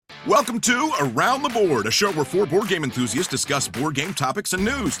Welcome to Around the Board, a show where four board game enthusiasts discuss board game topics and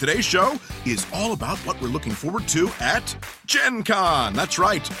news. Today's show is all about what we're looking forward to at Gen Con. That's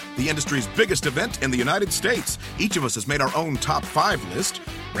right, the industry's biggest event in the United States. Each of us has made our own top 5 list.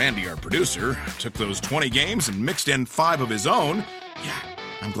 Randy, our producer, took those 20 games and mixed in 5 of his own. Yeah,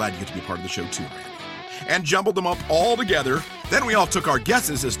 I'm glad you get to be part of the show too, Randy. And jumbled them up all together. Then we all took our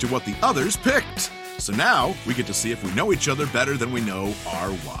guesses as to what the others picked. So now we get to see if we know each other better than we know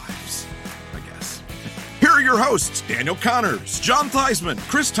our wives, I guess. Here are your hosts, Daniel Connors, John Theismann,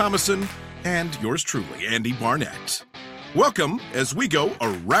 Chris Thomason, and yours truly, Andy Barnett. Welcome as we go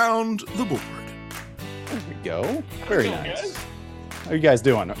around the board. There we go. Very nice. How are you guys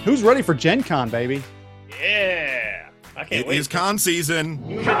doing? Who's ready for Gen Con, baby? Yeah. I can't wait. It is con season.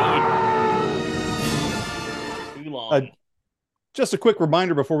 Too long. Just a quick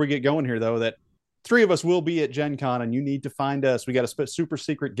reminder before we get going here, though, that 3 of us will be at Gen Con, and you need to find us. We got a super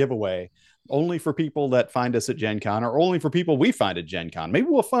secret giveaway only for people that find us at Gen Con, or only for people we find at Gen Con. Maybe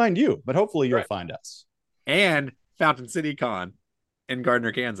we'll find you, but hopefully you'll find us. And Fountain City Con in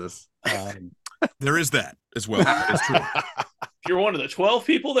Gardner, Kansas. There is that as well. That is true. You're one of the 12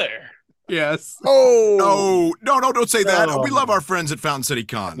 people there. Yes. Oh, no, don't say that. We love our friends at Fountain City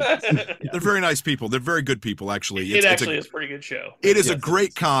Con. They're very nice people. They're very good people, actually. It actually is a pretty good show. It is a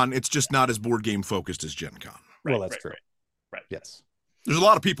great con. It's just not as board game focused as Gen Con. Well, that's true. Right. Yes. There's a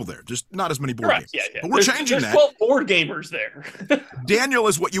lot of people there, just not as many board games. Yeah. But we're changing there's that. 12 board gamers there. Daniel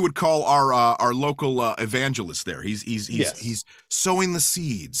is what you would call our local evangelist there. He's sowing the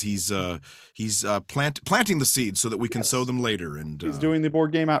seeds. He's planting the seeds so that we can sow them later. And he's doing the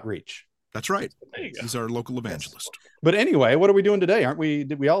board game outreach. That's right. There you go. He's our local evangelist. But anyway, what are we doing today? Aren't we?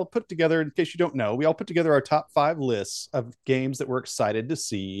 Did we all put together, in case you don't know, we all put together our top 5 lists of games that we're excited to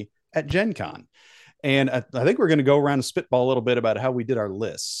see at Gen Con. And I think we're going to go around and spitball a little bit about how we did our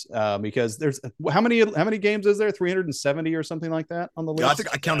lists, because there's how many games is there? 370 or something like that on the list? Yeah, I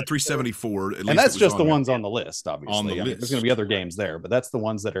think I counted 374. And that's just the ones on the list, obviously. On the list. There's going to be other games there, but that's the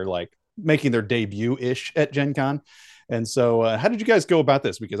ones that are like making their debut-ish at Gen Con. And so how did you guys go about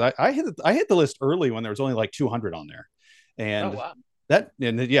this? Because I hit the list early when there was only like 200 on there. And so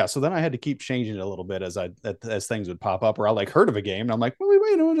then I had to keep changing it a little bit as things would pop up, or I heard of a game and I'm like,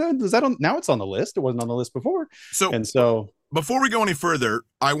 wait, is that on? Now it's on the list. It wasn't on the list before. So before we go any further,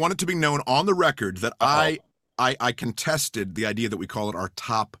 I want it to be known on the record that I contested the idea that we call it our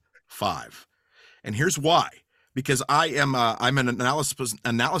top 5. And here's why. Because I'm an analysis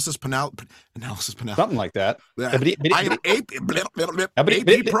something like that. I'm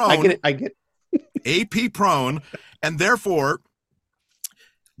AP prone. I get AP prone, and therefore,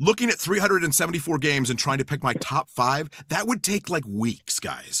 looking at 374 games and trying to pick my top 5, that would take like weeks,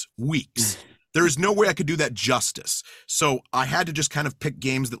 guys. Weeks. There is no way I could do that justice. So I had to just kind of pick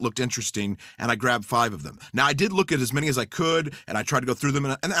games that looked interesting, and I grabbed 5 of them. Now, I did look at as many as I could, and I tried to go through them,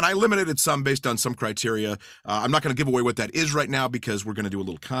 and I eliminated some based on some criteria. I'm not going to give away what that is right now because we're going to do a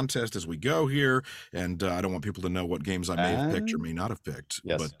little contest as we go here, and I don't want people to know what games I may have picked or may not have picked.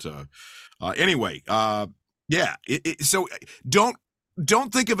 Yes. But anyway, so don't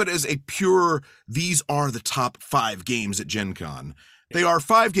think of it as a pure, these are the top 5 games at Gen Con. They are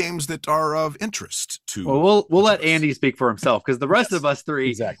 5 games that are of interest to. Well, we'll let Andy speak for himself, because the rest of us 3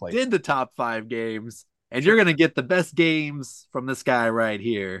 exactly did the top 5 games, and you're going to get the best games from this guy right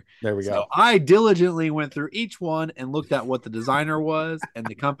here. There we go. So I diligently went through each one and looked at what the designer was and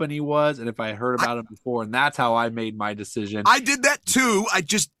the company was, and if I heard about it before, and that's how I made my decision. I did that too. I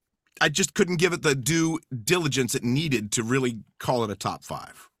just couldn't give it the due diligence it needed to really call it a top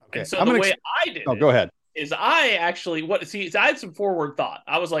 5. Okay. And so the way I did go ahead. Is I actually I had some forward thought.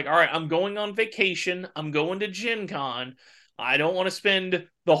 I was like, all right, I'm going on vacation. I'm going to Gen Con. I don't want to spend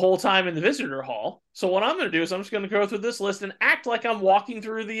the whole time in the visitor hall. So what I'm going to do is I'm just going to go through this list and act like I'm walking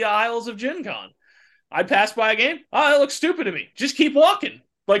through the aisles of Gen Con. I'd pass by a game. Oh, that looks stupid to me. Just keep walking.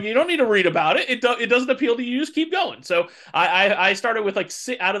 Like, you don't need to read about it. It doesn't appeal to you. Just keep going. So I started with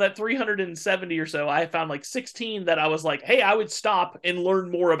out of that 370 or so, I found like 16 that I was like, hey, I would stop and learn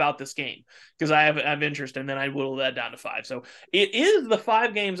more about this game because I have interest. And then I whittled that down to 5. So it is the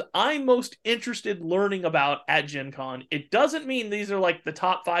 5 games I'm most interested in learning about at Gen Con. It doesn't mean these are like the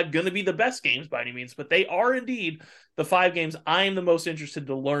top 5 going to be the best games by any means, but they are indeed the 5 games I am the most interested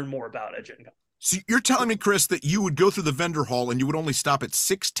to learn more about at Gen Con. So you're telling me, Chris, that you would go through the vendor hall and you would only stop at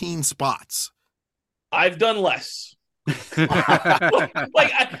 16 spots? I've done less. I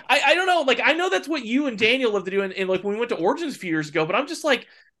don't know. Like, I know that's what you and Daniel love to do. And like when we went to Origins a few years ago, but I'm just like,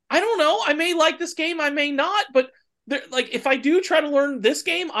 I don't know. I may like this game. I may not, but like if I do try to learn this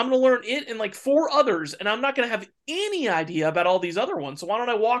game, I'm going to learn it and like 4 others, and I'm not going to have any idea about all these other ones. So why don't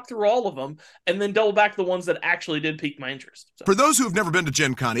I walk through all of them and then double back the ones that actually did pique my interest? So. For those who have never been to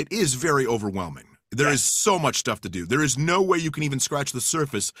Gen Con, it is very overwhelming. There is so much stuff to do. There is no way you can even scratch the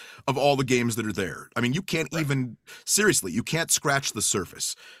surface of all the games that are there. I mean, you can't even, seriously, you can't scratch the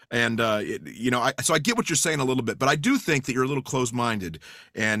surface. And, so I get what you're saying a little bit, but I do think that you're a little closed-minded.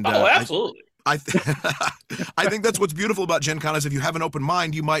 And absolutely. I think that's what's beautiful about Gen Con is if you have an open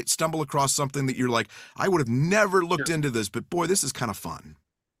mind, you might stumble across something that you're like, I would have never looked into this, but boy, this is kind of fun.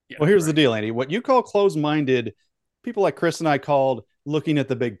 Yeah, well, here's the deal, Andy. What you call closed-minded, people like Chris and I called looking at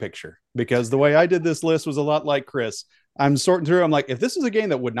the big picture, because the way I did this list was a lot like Chris. I'm sorting through. I'm like, if this is a game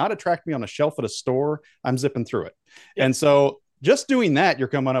that would not attract me on a shelf at a store, I'm zipping through it. Yeah. And so just doing that, you're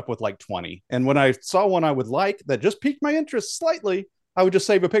coming up with like 20. And when I saw one I would like that just piqued my interest slightly, I would just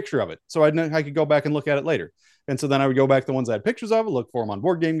save a picture of it. So I could go back and look at it later. And so then I would go back to the ones I had pictures of, look for them on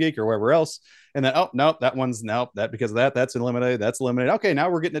Board Game Geek or wherever else. And then, because of that, that's eliminated. That's eliminated. Okay, now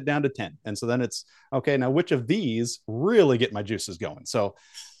we're getting it down to 10. And so then it's, okay, now which of these really get my juices going? So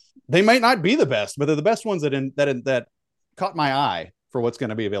they might not be the best, but they're the best ones that caught my eye for what's going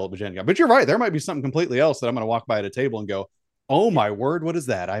to be available at Gen Con. But you're right. There might be something completely else that I'm going to walk by at a table and go, oh my word, what is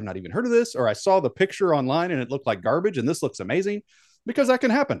that? I've not even heard of this. Or I saw the picture online and it looked like garbage and this looks amazing, because that can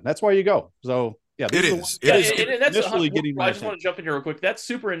happen. That's why you go. So yeah, it is. That's initially getting. I just want to jump in here real quick. That's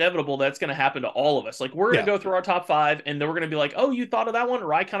super inevitable. That's going to happen to all of us. Like we're going to go through our top 5, and then we're going to be like, "Oh, you thought of that one?"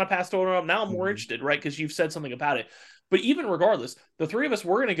 Or I kind of passed over up. Now I'm more interested, right? Because you've said something about it. But even regardless, the 3 of us,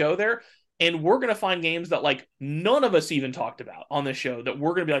 we're going to go there, and we're going to find games that like none of us even talked about on this show. That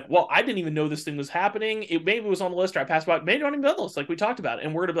we're going to be like, "Well, I didn't even know this thing was happening. It maybe was on the list, or I passed by. Maybe not even on the list, like we talked about."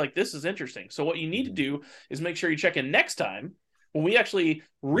 And we're going to be like, "This is interesting." So what you need to do is make sure you check in next time when we actually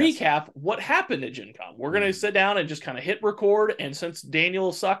recap what happened at Gen Con. We're going to sit down and just kind of hit record. And since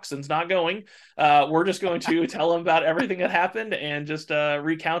Daniel sucks and's not going, we're just going to tell him about everything that happened and just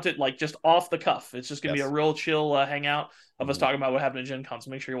recount it like just off the cuff. It's just going to be a real chill hangout of us talking about what happened at Gen Con. So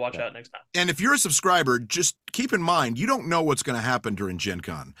make sure you watch out next time. And if you're a subscriber, just keep in mind, you don't know what's going to happen during Gen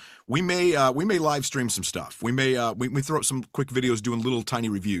Con. We may live stream some stuff. We may we throw up some quick videos doing little tiny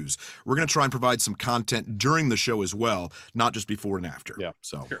reviews. We're going to try and provide some content during the show as well, not just before and after. Yeah.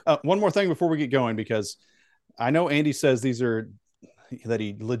 So one more thing before we get going, because I know Andy says that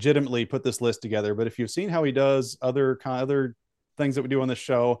he legitimately put this list together, but if you've seen how he does other things that we do on the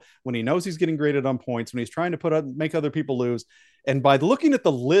show, when he knows he's getting graded on points, when he's trying to make other people lose, and by looking at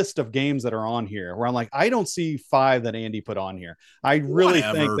the list of games that are on here, where I'm like, I don't see 5 that Andy put on here. I really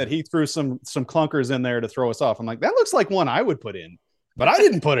think that he threw some clunkers in there to throw us off. I'm like, that looks like one I would put in, but I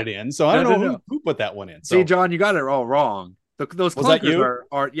didn't put it in, so I don't know who put that one in. So, see, John, you got it all wrong. Those clunkers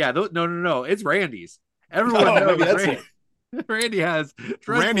are no. It's Randy's. Everyone knows Randy.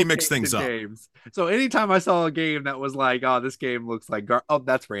 Randy mixed things up. Games. So anytime I saw a game that was like, oh, this game looks like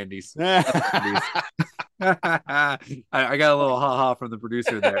that's Randy's. That's Randy's. I got a little ha-ha from the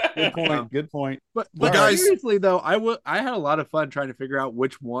producer there. Good point. But guys, seriously though, I had a lot of fun trying to figure out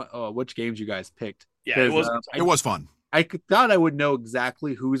which games you guys picked. Yeah, it was fun. I thought I would know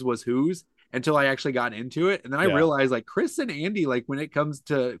exactly whose was whose until I actually got into it, and then I realized like Chris and Andy, like when it comes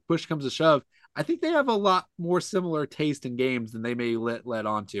to push comes to shove, I think they have a lot more similar taste in games than they may let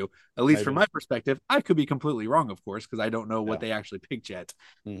on to. At least from my perspective. I could be completely wrong, of course, because I don't know what they actually picked yet.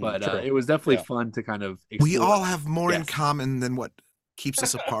 But it was definitely fun to kind of explore. We all have more in common than what keeps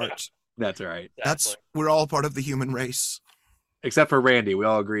us apart. That's right. We're all part of the human race. Except for Randy. We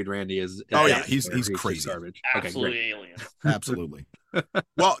all agreed Randy is he's crazy. Garbage. Absolutely alien. Absolutely.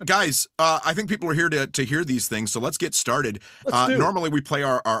 Well, guys, I think people are here to hear these things, so let's get started. Normally we play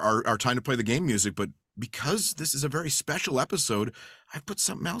our time to play the game music, but because this is a very special episode, I've put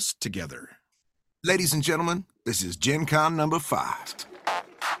something else together. Ladies and gentlemen, this is Gen Con number 5.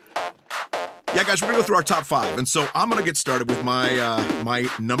 Yeah, guys, we're going to go through our top 5, and so I'm going to get started with my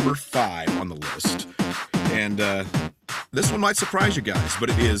number 5 on the list. And this one might surprise you guys, but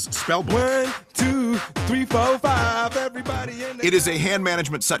it is Spellbook. 1, 2, 3, 4, 5, everybody in the It is a hand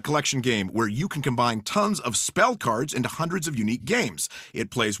management set collection game where you can combine tons of spell cards into hundreds of unique games. It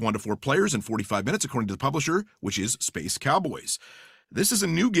plays 1 to 4 players in 45 minutes, according to the publisher, which is Space Cowboys. This is a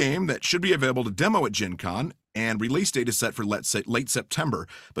new game that should be available to demo at Gen Con, and release date is set for late September.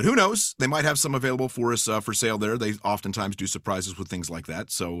 But who knows? They might have some available for us for sale there. They oftentimes do surprises with things like that.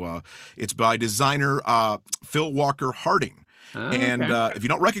 So it's by designer Phil Walker Harding. And if you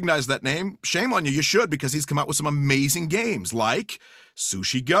don't recognize that name, shame on you. You should, because he's come out with some amazing games like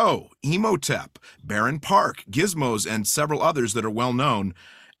Sushi Go, Emotep, Baron Park, Gizmos, and several others that are well known.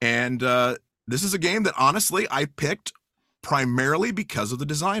 And This is a game that honestly I picked primarily because of the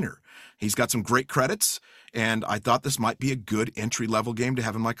designer. He's got some great credits, and I thought this might be a good entry-level game to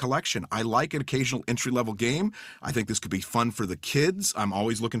have in my collection. I like an occasional entry-level game. I think this could be fun for the kids. I'm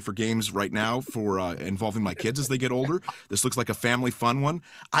always looking for games right now for involving my kids as they get older. This looks like a family fun one.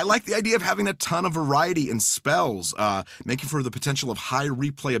 I like the idea of having a ton of variety in spells, making for the potential of high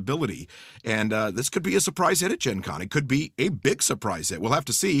replayability. And this could be a surprise hit at Gen Con. It could be a big surprise hit. We'll have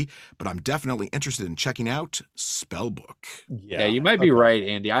to see, but I'm definitely interested in checking out Spellbook. Yeah, you might be right,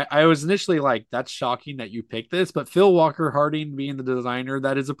 Andy. I was initially like, that's shocking that you picked this, but Phil Walker Harding being the designer,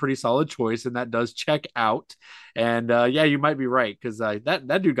 that is a pretty solid choice, and that does check out. And yeah, you might be right, because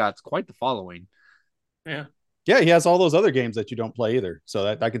that dude got quite the following. Yeah. Yeah, he has all those other games that you don't play either. So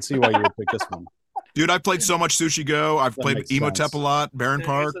that I can see why you would pick this one. Dude, I played so much Sushi Go. I've played Emotep a lot, Baron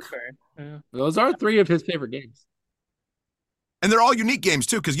Park. Yeah. Those are 3 of his favorite games. And they're all unique games,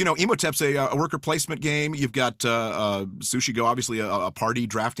 too, because, Emotep's a worker placement game. You've got Sushi Go, obviously, a party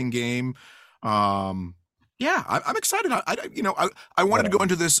drafting game. Yeah, I'm excited. I wanted to go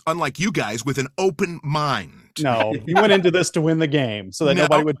into this, unlike you guys, with an open mind. No, you went into this to win the game so that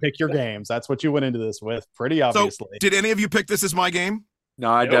nobody would pick your games. That's what you went into this with, pretty obviously. So, did any of you pick this as my game? No,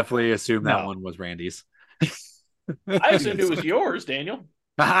 I definitely assumed that one was Randy's. I assumed it was yours, Daniel.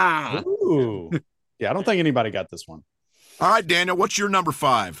 Ooh. Yeah, I don't think anybody got this one. All right, Daniel, what's your number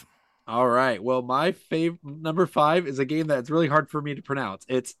 5? All right. Well, my number 5 is a game that's really hard for me to pronounce.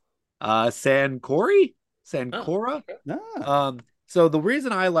 It's Sancora. Oh, okay. So the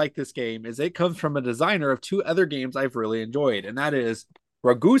reason I like this game is it comes from a designer of 2 other games I've really enjoyed, and that is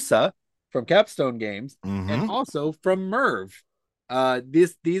Ragusa from Capstone Games and also from Merv.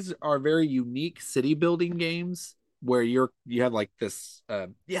 These are very unique city building games where you have like this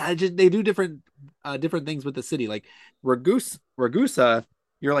they do different things with the city. Like Ragusa,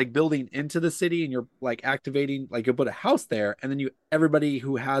 you're like building into the city and you're like activating, like you'll put a house there, and then everybody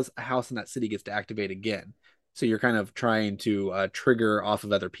who has a house in that city gets to activate again. So you're kind of trying to trigger off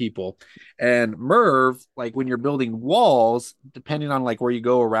of other people. And Merv, like when you're building walls, depending on like where you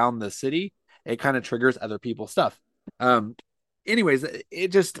go around the city, it kind of triggers other people's stuff. Anyways,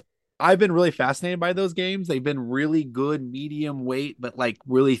 I've been really fascinated by those games. They've been really good, medium weight, but like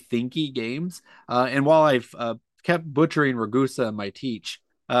really thinky games. And while I've kept butchering Ragusa in my teach,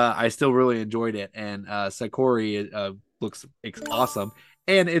 I still really enjoyed it. And Sancora looks awesome.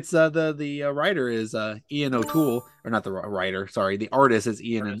 And it's the writer is Ian O'Toole, or not the writer, sorry, the artist is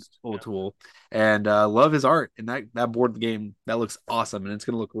Ian O'Toole, and love his art. And that board game that looks awesome, and it's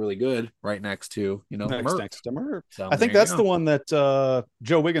gonna look really good right next to next to Merv. So, I think that's the one that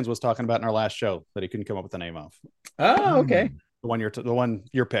Joe Wiggins was talking about in our last show that he couldn't come up with the name of. Oh, okay. The one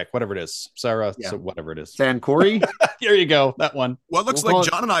your pick, whatever it is, Sarah, yeah. So whatever it is, Sancora. There you go, that one. Well, it looks like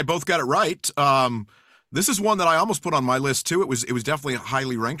John and I both got it right. This is one that I almost put on my list too. It was definitely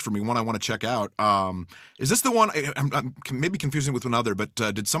highly ranked for me. One I want to check out. Is this the one? I'm maybe confusing with another, but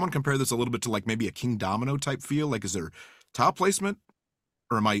did someone compare this a little bit to like maybe a King Domino type feel? Like, is there tile placement,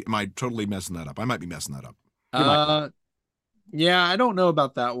 or am I totally messing that up? I might be messing that up. Yeah, I don't know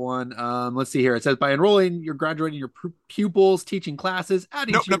about that one. Let's see here. It says by enrolling, you're graduating your pupils, teaching classes,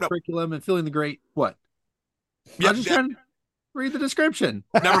 adding to your curriculum, and filling the great what? Yeah, I'm just trying to read the description.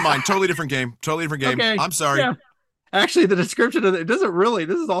 Never mind. Totally different game. Okay. I'm sorry. Yeah. Actually, the description of it doesn't really.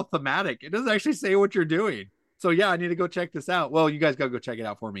 This is all thematic. It doesn't actually say what you're doing. So yeah, I need to go check this out. Well, you guys gotta go check it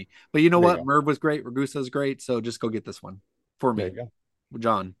out for me. But you know what? Merv was great. Ragusa is great. So just go get this one for me.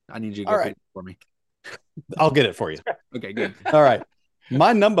 John, I need you to go get it for me. I'll get it for you. Okay, good. All right.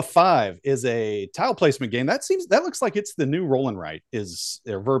 My number 5 is a tile placement game. That looks like it's the new roll and write is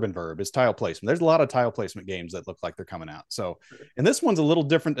verb and verb is tile placement. There's a lot of tile placement games that look like they're coming out. So, and this one's a little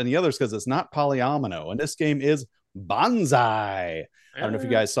different than the others because it's not polyomino. And this game is Bonsai. I don't know if you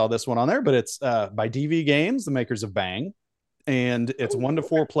guys saw this one on there, but it's by DV Games, the makers of Bang. And it's 1 to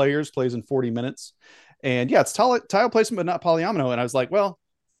 4 players, plays in 40 minutes. And yeah, it's tile placement, but not polyomino. And I was like, well,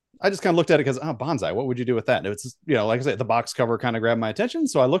 I just kind of looked at it because, bonsai, what would you do with that? And it's, like I said, the box cover kind of grabbed my attention.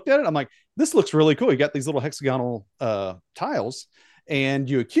 So I looked at it. I'm like, this looks really cool. You got these little hexagonal tiles and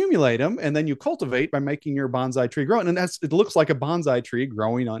you accumulate them and then you cultivate by making your bonsai tree grow. And it looks like a bonsai tree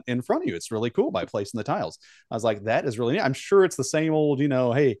growing in front of you. It's really cool by placing the tiles. I was like, that is really neat. I'm sure it's the same old,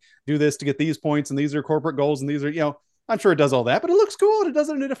 hey, do this to get these points and these are corporate goals and these are, I'm sure it does all that, but it looks cool and it does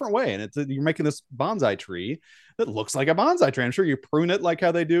it in a different way. And you're making this bonsai tree that looks like a bonsai tree. I'm sure you prune it like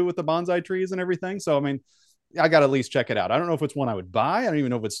how they do with the bonsai trees and everything. So, I mean, I got to at least check it out. I don't know if it's one I would buy. I don't even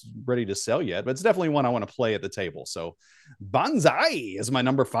know if it's ready to sell yet, but it's definitely one I want to play at the table. So Bonsai is my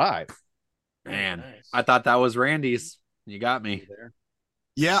number 5. Man, nice. I thought that was Randy's. You got me there.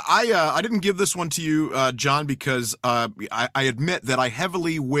 Yeah, I didn't give this one to you, John, because I admit that I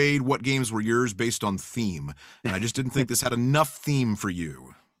heavily weighed what games were yours based on theme, and I just didn't think this had enough theme for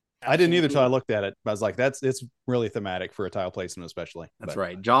you. I didn't either till I looked at it. I was like, it's really thematic for a tile placement, especially. That's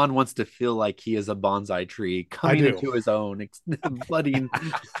right. John wants to feel like he is a bonsai tree coming into his own, budding.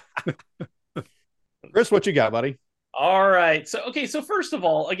 Chris, what you got, buddy? All right. So first of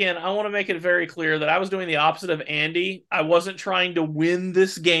all, again, I want to make it very clear that I was doing the opposite of Andy. I wasn't trying to win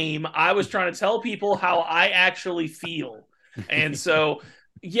this game. I was trying to tell people how I actually feel. And so,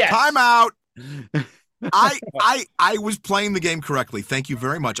 yes. Time out. I was playing the game correctly. Thank you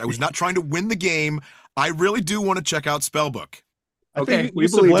very much. I was not trying to win the game. I really do want to check out Spellbook. Okay, we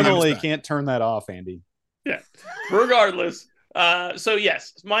subliminally can't turn that off, Andy. Yeah. Regardless. So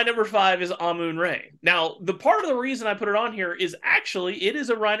yes, my number 5 is Amun-Re. Now, the part of the reason I put it on here is actually it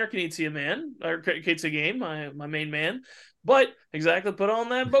is a Reiner Knizia game, my main man. But exactly, put on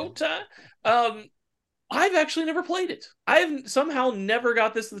that bow tie. I've actually never played it. I've somehow never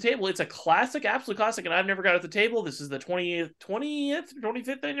got this to the table. It's a classic, absolute classic, and I've never got it to the table. This is the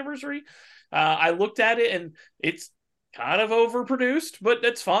 25th anniversary. I looked at it, and it's kind of overproduced, but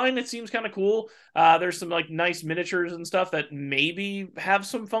that's fine. It seems kind of cool. There's some like nice miniatures and stuff that maybe have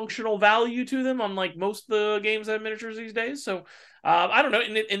some functional value to them, unlike most of the games that have miniatures these days. So I don't know,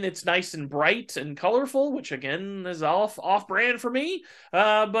 and it's nice and bright and colorful, which again is off brand for me.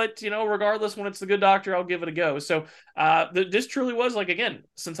 But regardless, when it's the Good Doctor, I'll give it a go. So this truly was like, again,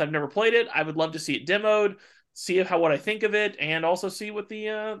 since I've never played it, I would love to see it demoed, see what I think of it, and also see what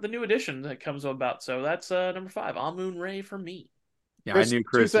the new edition that comes about. So that's number 5, Amun-Re for me. Yeah, Chris, I knew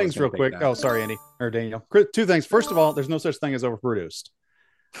Chris. 2 things real quick. Oh, sorry, Andy or Daniel. Chris, 2 things. First of all, there's no such thing as overproduced.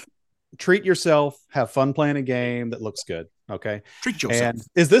 Treat yourself. Have fun playing a game that looks good. Okay. Treat yourself. And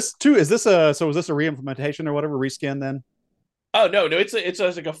is this a re-implementation or whatever, reskin then? Oh no, it's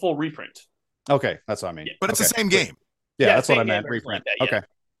like a full reprint. Okay, that's what I mean. Yeah. But it's the same game. Yeah, that's what I meant. Reprint. Like that, yeah. Okay.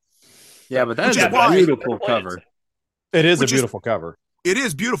 Yeah, but that's a beautiful cover. It is a beautiful cover. It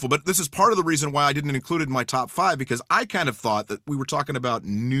is beautiful, but this is part of the reason why I didn't include it in my top 5, because I kind of thought that we were talking about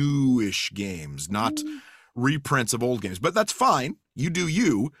newish games, not reprints of old games. But that's fine. You do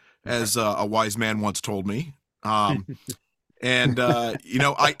you, as a wise man once told me. And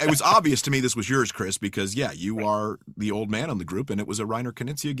it was obvious to me this was yours, Chris, because you are the old man on the group, and it was a Reiner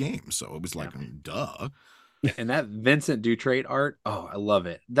Knizia game, so it was like, duh. And that Vincent Dutrait art, oh, I love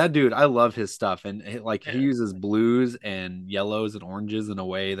it. That dude, I love his stuff, and he uses blues and yellows and oranges in a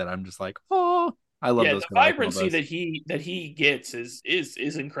way that I'm just like, oh, I love those. The vibrancy that he gets is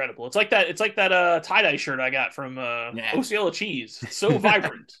incredible. It's like that tie-dye shirt I got from Osceola Cheese. It's so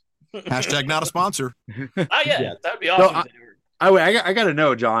vibrant. Hashtag not a sponsor. That'd be awesome. I got to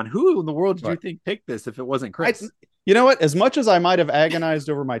know, John, who in the world did you think picked this if it wasn't Chris? You know what? As much as I might have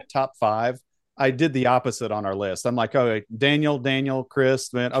agonized over my top 5, I did the opposite on our list. I'm like, okay, Daniel,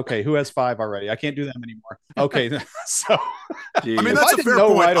 Chris, man. Okay, who has 5 already? I can't do them anymore. Okay, so I mean, that's a fair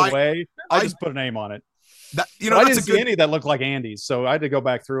point. Right away, I just put a name on it. I didn't see any that looked like Andy's, so I had to go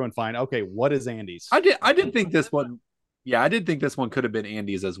back through and find. Okay, what is Andy's? I did think this one. Yeah, I did think this one could have been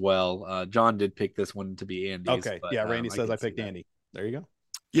Andy's as well. John did pick this one to be Andy's. Okay, but, Randy says I picked Andy. There you go.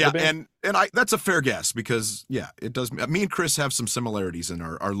 Yeah, and that's a fair guess because it does. Me and Chris have some similarities in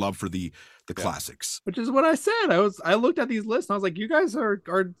our love for the classics. Which is what I said. I looked at these lists and I was like, you guys are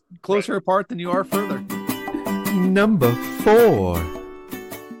closer apart than you are further. Number 4.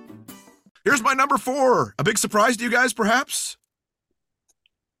 Here's my number 4. A big surprise to you guys, perhaps?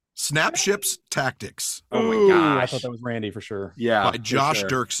 Snapships Tactics. Oh my gosh. I thought that was Randy for sure. Yeah. By Josh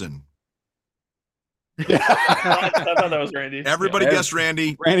Dirksen. I thought that was Randy. Everybody guessed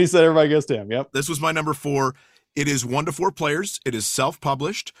Randy. Randy said everybody guessed him. Yep. This was my number 4. It is 1 to 4 players. It is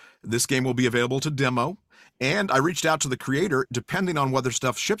self-published. This game will be available to demo. And I reached out to the creator. Depending on whether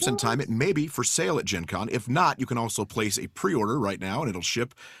stuff ships in time, it may be for sale at Gen Con. If not, you can also place a pre-order right now, and it'll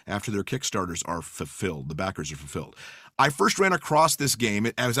ship after their Kickstarters are fulfilled. The backers are fulfilled. I first ran across this game.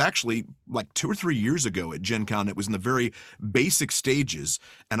 It was actually like 2 or 3 years ago at Gen Con. It was in the very basic stages,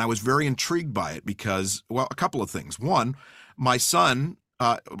 and I was very intrigued by it because, well, a couple of things. One, my son,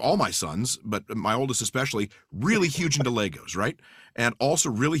 all my sons, but my oldest especially, really huge into Legos, right? And also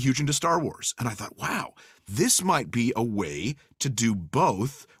really huge into Star Wars. And I thought, wow, this might be a way to do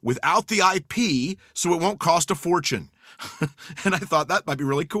both without the IP, so it won't cost a fortune. And I thought that might be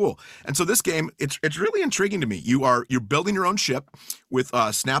really cool. And so this game, it's really intriguing to me. You're building your own ship with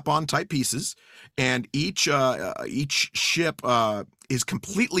snap-on type pieces, and each ship is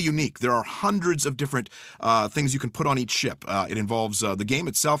completely unique. There are hundreds of different things you can put on each ship. It involves the game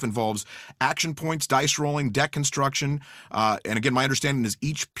itself involves action points, dice rolling, deck construction, and again, my understanding is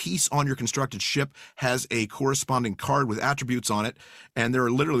each piece on your constructed ship has a corresponding card with attributes on it, and there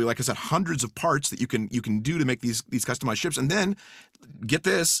are literally, like I said, hundreds of parts that you can do to make these customized ships. And then, get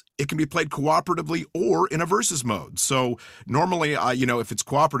this, it can be played cooperatively or in a versus mode. So normally, if it's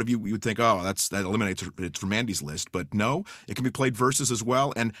cooperative, you would think, oh, that eliminates it from Andy's list, but no, it can be played versus as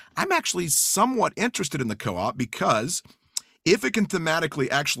well. And I'm actually somewhat interested in the co-op because if it can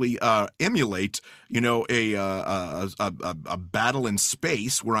thematically actually emulate, a battle in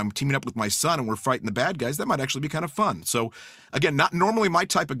space where I'm teaming up with my son and we're fighting the bad guys, that might actually be kind of fun. So again, not normally my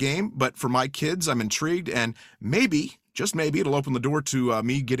type of game, but for my kids, I'm intrigued, and maybe, just maybe, it'll open the door to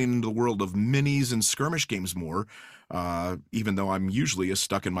me getting into the world of minis and skirmish games more, even though I'm usually a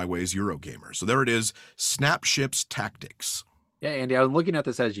stuck-in-my-ways Euro gamer. So there it is, Snap Ships Tactics. Yeah, Andy, I was looking at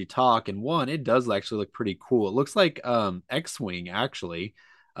this as you talk, and one, it does actually look pretty cool. It looks like X-Wing, actually.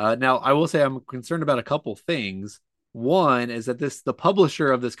 Now, I will say I'm concerned about a couple things. One is that the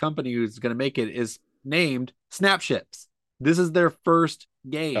publisher of this company who's going to make it is named Snap Ships. This is their first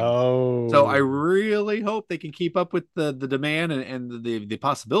game. Oh, so I really hope they can keep up with the demand and the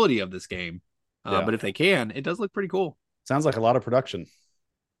possibility of this game. But if they can, it does look pretty cool. Sounds like a lot of production.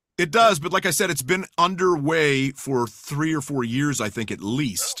 It does, but like I said, it's been underway for 3 or 4 years, I think, at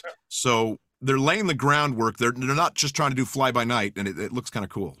least. So they're laying the groundwork. They're not just trying to do fly by night, and it looks kind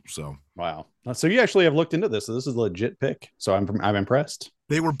of cool. So wow. So you actually have looked into this. So this is a legit pick. So I'm impressed.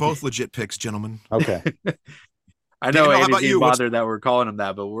 They were both legit picks, gentlemen. Okay. I know Daniel, Andy's being bothered that we're calling him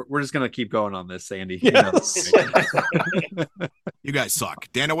that, but we're just going to keep going on this, Andy. Yes. You guys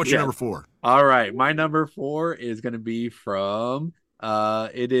suck. Daniel, what's your number 4? All right. My number 4 is going to be from...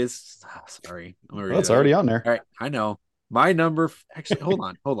 it is sorry. It's already on there. All right, I know. My number actually hold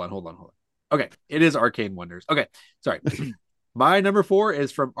on. Okay, it is Arcane Wonders. Okay, sorry. My number 4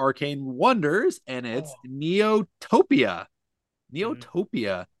 is from Arcane Wonders, and it's Neotopia.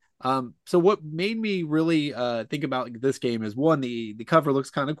 Neotopia. So what made me really think about this game is, one, the cover looks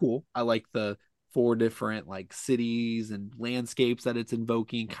kind of cool. I like the 4 different like cities and landscapes that it's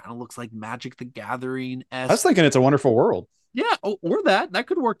invoking. Kind of looks like Magic the Gathering. I was thinking It's a Wonderful World. Yeah, or that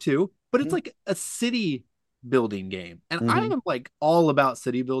could work too. But it's like a city building game, and I am like all about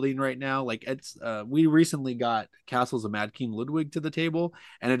city building right now. Like it's we recently got Castles of Mad King Ludwig to the table,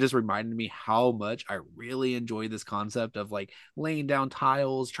 and it just reminded me how much I really enjoy this concept of like laying down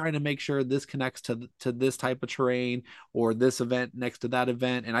tiles, trying to make sure this connects to this type of terrain or this event next to that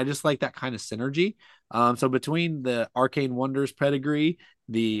event, and I just like that kind of synergy. So between the Arcane Wonders pedigree,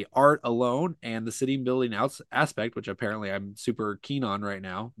 the art alone, and the city building aspect, which apparently I'm super keen on right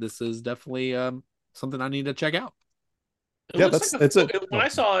now, this is definitely something I need to check out. When I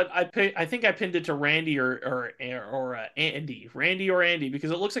saw it, I think I pinned it to Randy or Andy,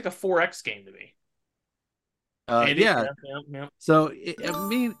 because it looks like a 4X game to me. Andy? Yeah. So I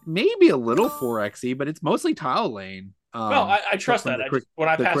mean, maybe a little 4X-y, but it's mostly tile laying. Well, I trust that. When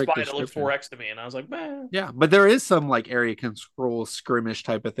I passed by, it looked 4X to me, and I was like, man. Yeah, but there is some like area control skirmish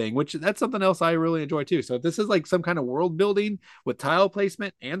type of thing, which that's something else I really enjoy too. So if this is like some kind of world building with tile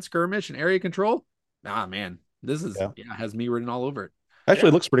placement and skirmish and area control, man, this is has me written all over it. Actually,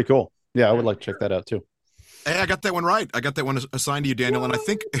 it looks pretty cool. Yeah, I would like to check that out too. Hey, I got that one right. I got that one assigned to you, Daniel. And I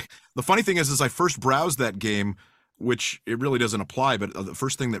think the funny thing is I first browsed that game, which it really doesn't apply, but the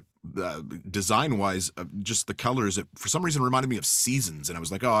first thing that design-wise, just the colors, it for some reason reminded me of Seasons, and I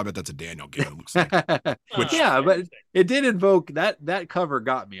was like, oh, I bet that's a Daniel game. It looks like. But it did invoke that cover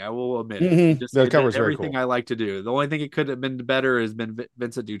got me. I will admit, the cover's very everything cool. I like to do. The only thing it could have been better has been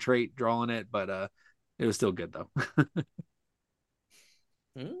Vincent Dutrait drawing it, but it was still good though.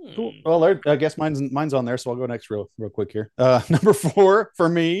 Cool. Well, I guess mine's on there, so I'll go next real quick here. Number 4 for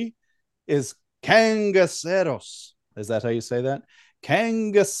me is Cangaceros. Is that how you say that?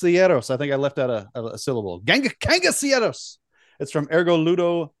 Cangaceros. I think I left out a syllable. Cangaceros. It's from Ergo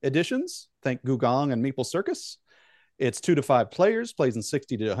Ludo Editions. Thank Gugong and Meeple Circus. It's 2 to 5 players, plays in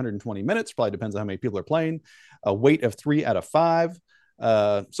 60 to 120 minutes. Probably depends on how many people are playing. A weight of 3 out of 5.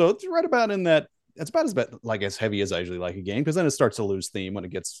 So it's right about in that. It's about as heavy as I usually like a game, because then it starts to lose theme when it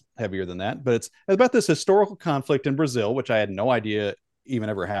gets heavier than that. But it's about this historical conflict in Brazil, which I had no idea even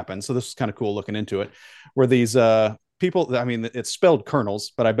ever happened. So this is kind of cool looking into it, where these people, I mean, it's spelled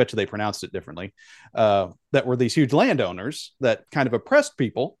colonels, but I bet you they pronounced it differently, that were these huge landowners that kind of oppressed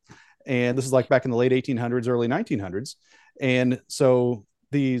people. And this is like back in the late 1800s, early 1900s. And so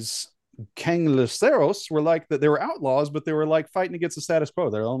these Cangliceros were like that. They were outlaws, but they were like fighting against the status quo.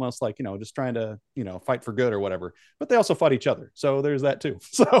 They're almost like, just trying to, fight for good or whatever, but they also fought each other. So there's that too.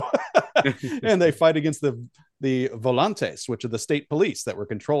 So, and they fight against the volantes, which are the state police that were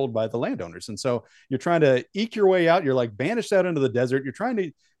controlled by the landowners. And so you're trying to eke your way out. You're like banished out into the desert. You're trying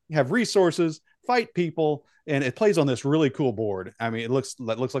to have resources, fight people, and it plays on this really cool board. I mean, it looks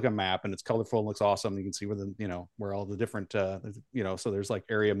like a map, and it's colorful and looks awesome. You can see where all the different, so there's like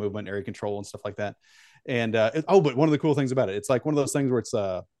area movement, area control, and stuff like that. And but one of the cool things about it, it's like one of those things where it's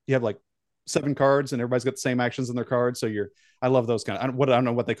you have like 7 cards, and everybody's got the same actions in their cards. So I love those kind of. I don't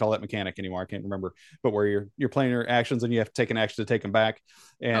know what they call that mechanic anymore. I can't remember. But where you're playing your actions, and you have to take an action to take them back,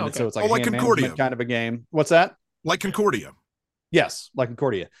 and so it's like hand management kind of a game. What's that? Like Concordia. Yes, like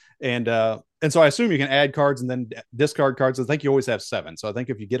Concordia. And so I assume you can add cards and then discard cards. I think you always have 7. So I think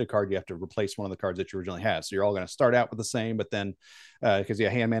if you get a card, you have to replace one of the cards that you originally had. So you're all going to start out with the same, but then because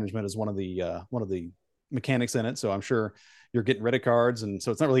hand management is one of the mechanics in it. So I'm sure you're getting rid of cards, and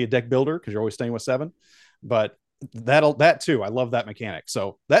so it's not really a deck builder because you're always staying with 7. But that too, I love that mechanic.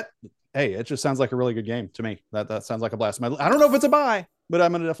 So it just sounds like a really good game to me. That sounds like a blast. I don't know if it's a buy, but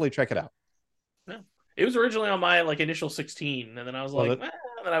I'm going to definitely check it out. Yeah. It was originally on my initial 16, and then I was like,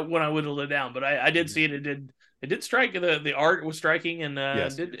 when I whittled it down, but I did see it. It did strike. The art was striking, and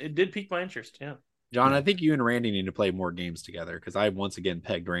yes. it did pique my interest. Yeah, John, I think you and Randy need to play more games together because I once again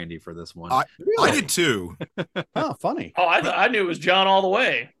pegged Randy for this one. I did too. Oh, funny. Oh, I knew it was John all the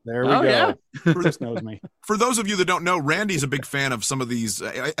way. There we go. Yeah. Just knows me. For those of you that don't know, Randy's a big fan of some of these.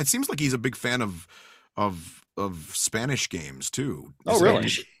 It seems like he's a big fan of Spanish games too. Oh, really?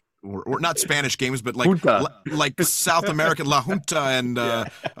 Or not Spanish games, but like South American La Junta and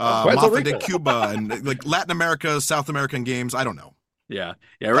Mafia de Cuba and like Latin America, South American games. I don't know. Yeah.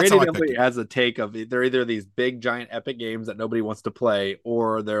 Randy definitely has a take of they're either these big giant epic games that nobody wants to play,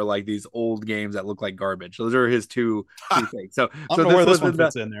 or they're like these old games that look like garbage. Those are his two things. So this one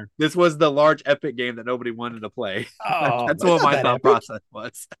fits in there. This was the large epic game that nobody wanted to play. Oh, that's what my thought process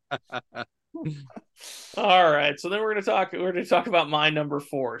was. All right, so then we're going to talk about my number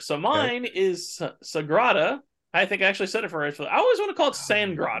 4. So mine is Sagrada. I think I actually said it right. I always want to call it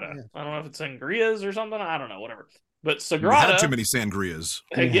Sangrada. I don't know if it's Sangrias or something. I don't know, whatever. But Sagrada. You had too many Sangrias.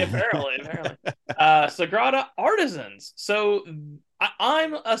 Yeah, apparently. Sagrada Artisans. So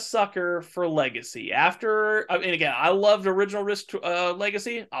I'm a sucker for Legacy. Again, I loved original Risk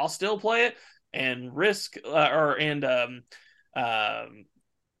Legacy. I'll still play it, and Risk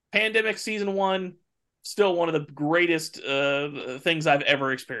Pandemic Season 1, still one of the greatest things I've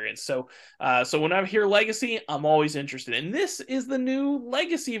ever experienced. So when I hear Legacy, I'm always interested. And this is the new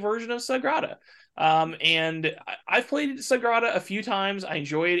Legacy version of Sagrada. And I've played Sagrada a few times. I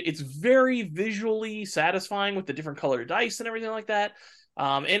enjoy it. It's very visually satisfying with the different colored dice and everything like that.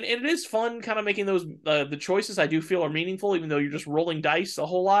 And it is fun kind of making those the choices I do feel are meaningful, even though you're just rolling dice a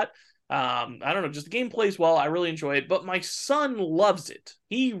whole lot. I don't know, just the game plays well. I really enjoy it, but my son loves it.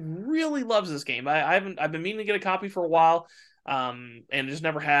 He really loves this game. I've been meaning to get a copy for a while, and just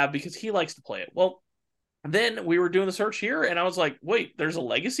never have because he likes to play it. Well, then we were doing the search here, and I was like, wait, there's a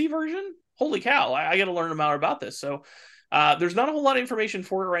Legacy version? Holy cow, I got to learn more about this. So there's not a whole lot of information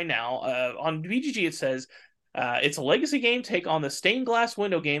for it right now. On BGG, it says, it's a Legacy game take on the stained glass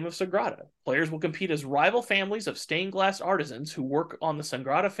window game of Sagrada. Players will compete as rival families of stained glass artisans who work on the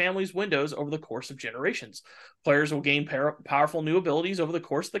Sagrada family's windows over the course of generations. Players will gain powerful new abilities over the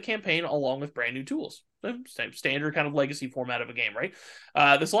course of the campaign along with brand new tools. Same standard kind of Legacy format of a game, right?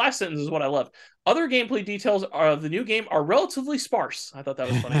 This last sentence is what I love. Other gameplay details of the new game are relatively sparse. I thought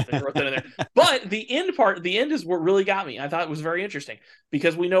that was funny. They wrote that in there. But the end is what really got me. I thought it was very interesting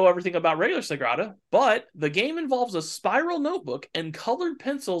because we know everything about regular Sagrada, but the game involves a spiral notebook and colored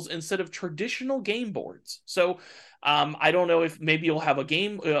pencils instead of traditional game boards. So I don't know if maybe you'll have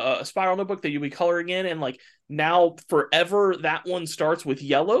a spiral notebook that you'll be coloring in, and like now forever that one starts with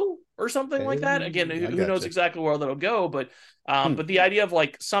yellow or something like that. Again, who knows exactly where that'll go, but the idea of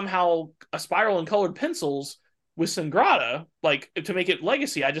like somehow a spiral and colored pencils with Sagrada, like to make it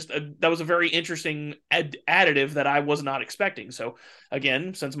Legacy, that was a very interesting additive that I was not expecting. So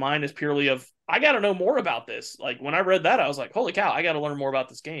again, since mine is purely I got to know more about this. Like when I read that, I was like, holy cow, I got to learn more about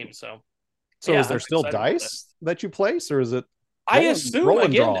this game. So is there still dice that you place, or is it? I assume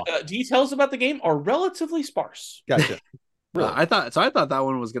again, details about the game are relatively sparse. Gotcha. Really? I thought that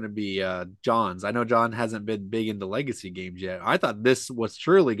one was going to be John's. I know John hasn't been big into Legacy games yet. I thought this was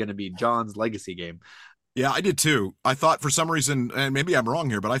surely going to be John's Legacy game. Yeah, I did too. I thought for some reason, and maybe I'm wrong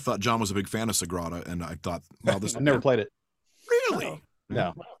here, but I thought John was a big fan of Sagrada, and I thought, well, this. I've never played it. Really? Oh,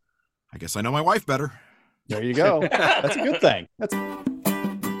 no. I guess I know my wife better. There you go. That's a good thing.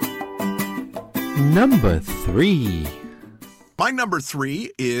 Number 3. My number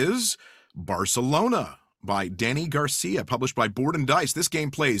 3 is Barcelona by Danny Garcia, published by Board and Dice. This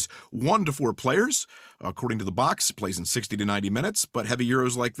game plays 1 to 4 players. According to the box, it plays in 60 to 90 minutes, but heavy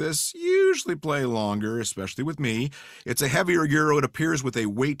Euros like this usually play longer, especially with me. It's a heavier Euro. It appears with it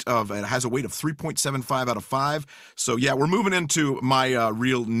has a weight of 3.75 out of 5. So yeah, we're moving into my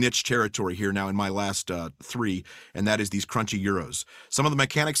real niche territory here now in my last 3, and that is these crunchy Euros. Some of the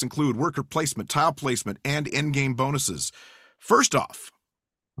mechanics include worker placement, tile placement, and in-game bonuses. First off,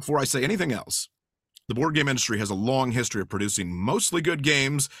 before I say anything else, the board game industry has a long history of producing mostly good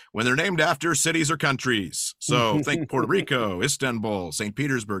games when they're named after cities or countries. So think Puerto Rico, Istanbul, St.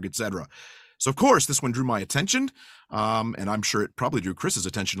 Petersburg, etc. So, of course, this one drew my attention, and I'm sure it probably drew Chris's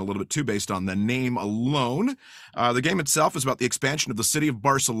attention a little bit too based on the name alone. The game itself is about the expansion of the city of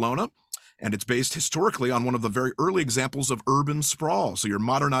Barcelona, and it's based historically on one of the very early examples of urban sprawl. So you're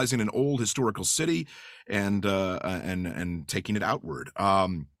modernizing an old historical city and taking it outward.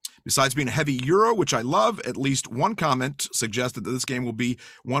 Besides being a heavy Euro, which I love, at least one comment suggested that this game will be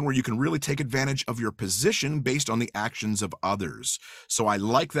one where you can really take advantage of your position based on the actions of others. So I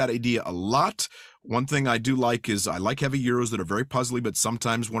like that idea a lot. One thing I do like is I like heavy Euros that are very puzzly, but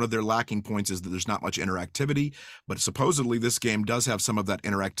sometimes one of their lacking points is that there's not much interactivity. But supposedly this game does have some of that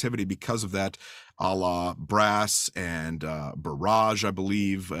interactivity because of that, a la Brass and Barrage, I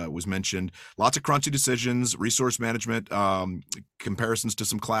believe, was mentioned. Lots of crunchy decisions, resource management, comparisons to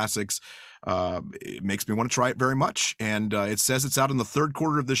some classics. It makes me want to try it very much. And it says it's out in the third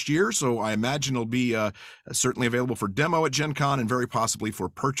quarter of this year, so I imagine it'll be certainly available for demo at Gen Con and very possibly for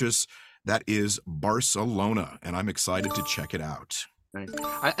purchase. That is Barcelona, and I'm excited to check it out. Nice.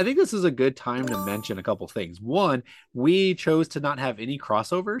 I think this is a good time to mention a couple things. One, we chose to not have any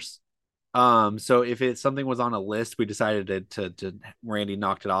crossovers. So if something was on a list, we decided to Randy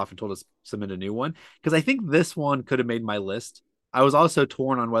knocked it off and told us to submit a new one, because I think this one could have made my list. I was also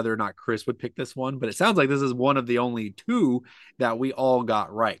torn on whether or not Chris would pick this one, but it sounds like this is one of the only 2 that we all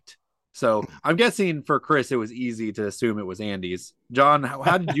got right. So I'm guessing for Chris, it was easy to assume it was Andy's. John,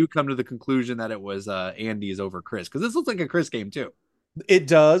 how did you come to the conclusion that it was Andy's over Chris? Because this looks like a Chris game too. It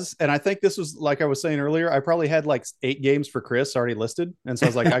does. And I think this was, like I was saying earlier, I probably had like 8 games for Chris already listed. And so I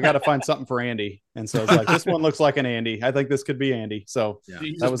was like, I got to find something for Andy. And so I was like, this one looks like an Andy. I think this could be Andy. So yeah.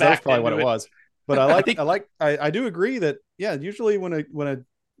 that was probably what it was. But I do agree that, yeah, usually when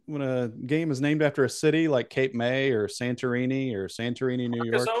a game is named after a city like Cape May or Santorini, New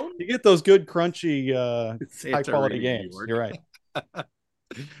York, you get those good, crunchy, high quality games. You're right.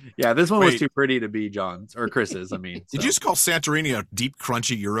 Yeah, this one was too pretty to be John's or Chris's. I mean, did you just call Santorini a deep,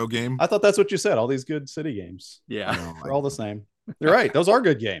 crunchy Euro game? I thought that's what you said. All these good city games. Yeah, they're all the same. You're right. Those are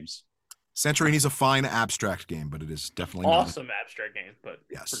good games. Santorini's a fine abstract game, but it is definitely awesome abstract game. But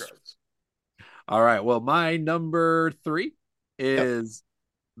yes. Regardless. All right. Well, my number 3 is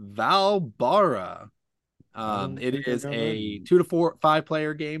Valbara. It is a 2 to 5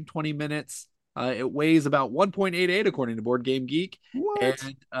 player game, 20 minutes. It weighs about 1.88 according to Board Game Geek. What?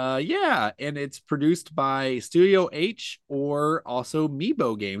 And and it's produced by Studio H or also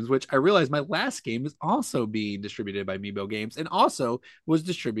Meebo Games, which I realized my last game is also being distributed by Meebo Games and also was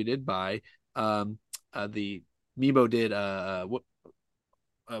distributed by the Meebo did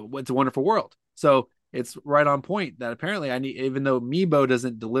What's a Wonderful World. So it's right on point that apparently I need, even though Meebo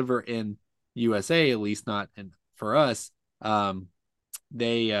doesn't deliver in USA, at least not for us,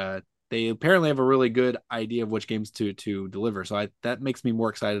 they apparently have a really good idea of which games to deliver. So that makes me more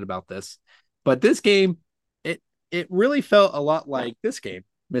excited about this. But this game, it really felt a lot like this game,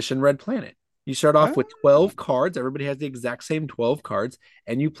 Mission Red Planet. You start off with 12 cards. Everybody has the exact same 12 cards,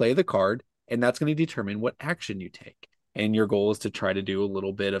 and you play the card, and that's going to determine what action you take. And your goal is to try to do a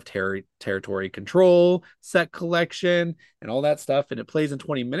little bit of territory control, set collection, and all that stuff. And it plays in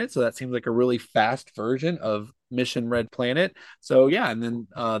 20 minutes. So that seems like a really fast version of Mission Red Planet. So yeah. And then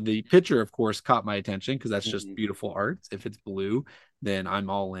the picture, of course, caught my attention because that's just beautiful art. If it's blue, then I'm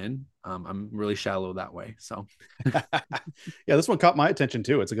all in. I'm really shallow that way. So yeah, this one caught my attention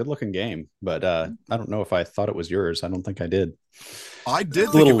too. It's a good looking game, but I don't know if I thought it was yours. I don't think I did. I did.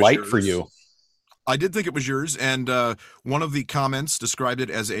 It's a little light for you. I did think it was yours, and one of the comments described it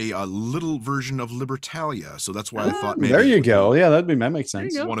as a little version of Libertalia, so that's why I thought maybe. There you go. Yeah, that makes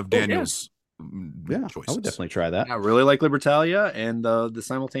sense. One of Daniel's choices. I would definitely try that. I really like Libertalia and the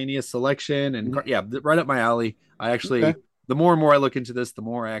simultaneous selection, and right up my alley. I actually, the more and more I look into this, the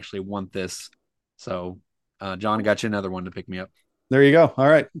more I actually want this. So, John, got you another one to pick me up. There you go. All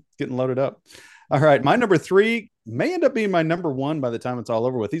right, getting loaded up. All right, my number 3 may end up being my number 1 by the time it's all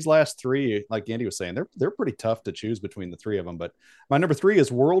over with. These last 3, like Andy was saying, they're pretty tough to choose between the 3 of them. But my number 3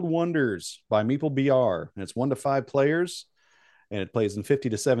 is World Wonders by Meeple BR, and it's 1 to 5 players, and it plays in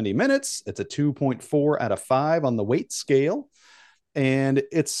 50 to 70 minutes. It's a 2.4 out of 5 on the weight scale. And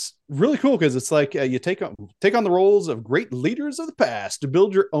it's really cool because it's like you take on the roles of great leaders of the past to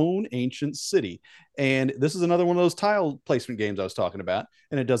build your own ancient city. And this is another one of those tile placement games I was talking about.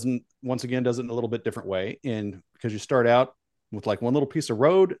 And it does it in a little bit different way. And because you start out with like one little piece of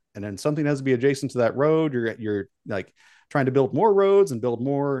road, and then something has to be adjacent to that road. You're like trying to build more roads and build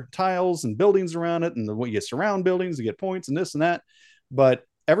more tiles and buildings around it. And the way you surround buildings, you get points and this and that. But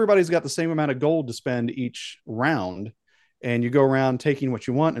everybody's got the same amount of gold to spend each round. And you go around taking what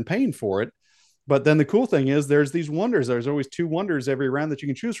you want and paying for it. But then the cool thing is there's these wonders. There's always 2 wonders every round that you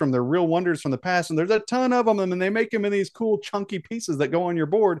can choose from. They're real wonders from the past. And there's a ton of them. And they make them in these cool chunky pieces that go on your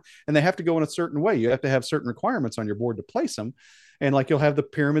board. And they have to go in a certain way. You have to have certain requirements on your board to place them. And like you'll have the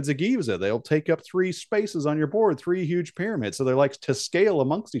pyramids of Giza. They'll take up 3 spaces on your board, 3 huge pyramids. So they're like to scale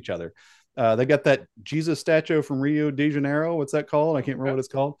amongst each other. They got that Jesus statue from Rio de Janeiro. What's that called? I can't remember what it's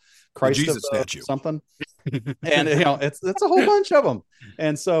called. Christ Jesus of, statue. Something. And it's a whole bunch of them.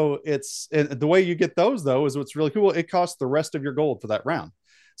 And so the way you get those though is what's really cool. It costs the rest of your gold for that round.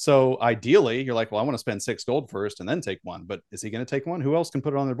 So ideally you're like, well, I want to spend 6 gold first and then take 1, but is he going to take 1? Who else can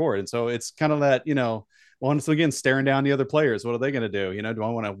put it on their board? And so it's kind of that, once again, staring down the other players. What are they going to do? Do I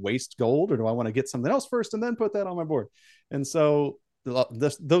want to waste gold or do I want to get something else first and then put that on my board? And so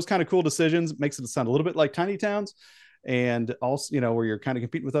those kind of cool decisions makes it sound a little bit like Tiny Towns. And also, where you're kind of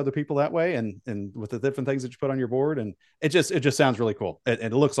competing with other people that way and with the different things that you put on your board. And it just sounds really cool. And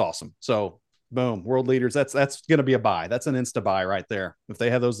it looks awesome. So boom, World Leaders. That's going to be a buy. That's an insta buy right there. If they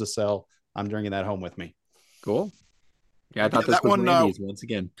have those to sell, I'm bringing that home with me. Cool. Yeah. I thought this was Randy's once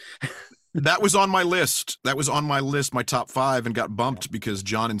again. That was on my list. My top 5, and got bumped because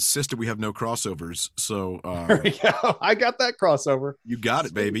John insisted we have no crossovers. So there we go. I got that crossover. You got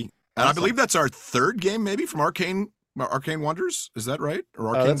it, baby. And awesome. I believe that's our 3rd game, maybe from Arcane Wonders. Is that right?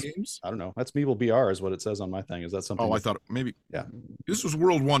 Or Arcane Games? I don't know. That's Meeple BR is what it says on my thing. Is that something? Oh, I thought maybe. Yeah. This was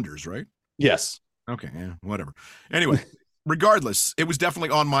World Wonders, right? Yes. Okay. Yeah. Whatever. Anyway, regardless, it was definitely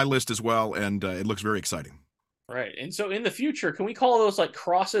on my list as well, and it looks very exciting. Right. And so in the future, can we call those like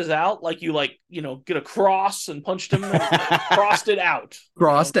crosses out? Like you get a cross and punched them and crossed it out.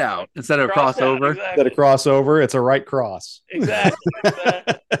 Crossed out instead of crossover. Exactly. Instead of crossover, it's a right cross. Exactly.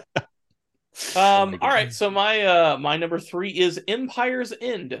 All right, so my number 3 is Empire's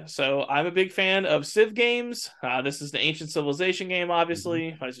End. So I'm a big fan of Civ games. This is the ancient civilization game,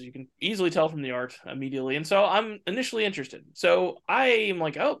 obviously, as you can easily tell from the art immediately. And so I'm initially interested. So I am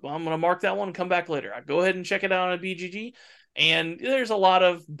like, I'm going to mark that one and come back later. I go ahead and check it out on BGG, and there's a lot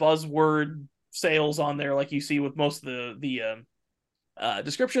of buzzword sales on there, like you see with most of the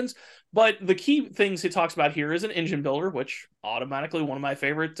descriptions. But the key things he talks about here is an engine builder, which automatically one of my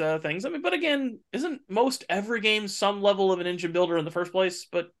favorite things. I mean, but again, isn't most every game some level of an engine builder in the first place?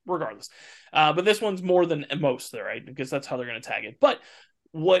 But regardless, but this one's more than most, right? Because that's how they're going to tag it. But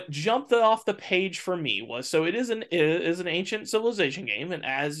what jumped off the page for me was, so it is an ancient civilization game, and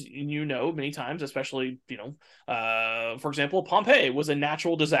as you know, many times, especially for example, Pompeii was a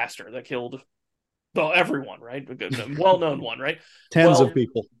natural disaster that killed everyone, right? A well-known one, right? Tens of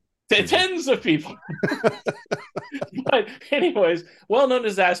people. But anyways, well-known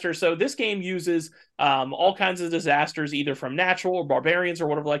disaster. So this game uses all kinds of disasters, either from natural or barbarians or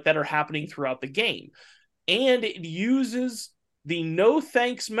whatever like that, are happening throughout the game. And it uses the no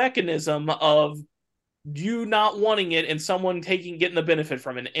thanks mechanism of you not wanting it and someone getting the benefit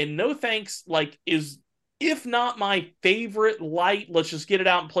from it. And no thanks is, if not my favorite light, let's just get it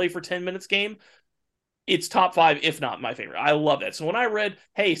out and play for 10 minutes game, it's top 5, if not my favorite. I love that. So when I read,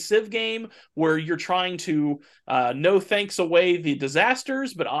 hey, Civ game where you're trying to no thanks away the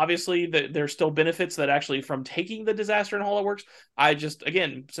disasters, but obviously there's still benefits that actually from taking the disaster and how it works, I just,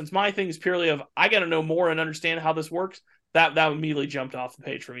 again, since my thing is purely of I got to know more and understand how this works, that immediately jumped off the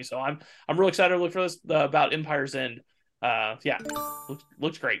page for me. So I'm really excited to look for this about Empire's End.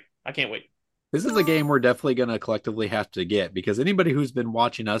 Looks great. I can't wait. This is a game we're definitely going to collectively have to get, because anybody who's been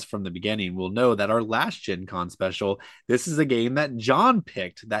watching us from the beginning will know that our last Gen Con special, this is a game that John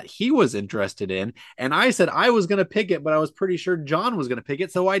picked that he was interested in. And I said I was going to pick it, but I was pretty sure John was going to pick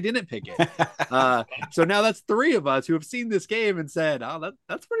it, so I didn't pick it. So now that's 3 of us who have seen this game and said, oh,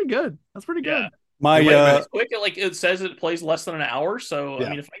 that's pretty good. That's pretty good. It's quick. It says it plays less than an hour. So, yeah. I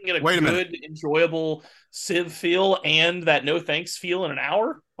mean, if I can get a good, enjoyable Civ feel and that no thanks feel in an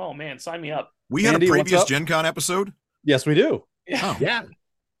hour, oh man, sign me up. We had Andy, a previous Gen Con episode. Yes, we do. Yeah.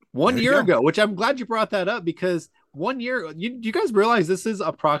 1 year ago, which I'm glad you brought that up, because 1 year, you guys realize this is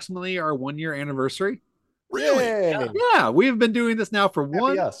approximately our 1 year anniversary? Really? Yeah, we've been doing this now for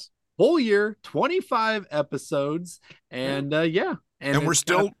one whole year, 25 episodes, and and we're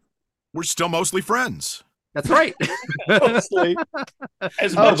still mostly friends. That's right. Mostly.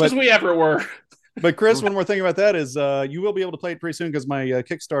 As much as we ever were. But Chris, one more thing about that is you will be able to play it pretty soon, because my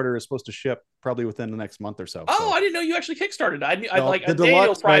Kickstarter is supposed to ship probably within the next month or so. Oh, I didn't know you actually Kickstarted. I like the Daniel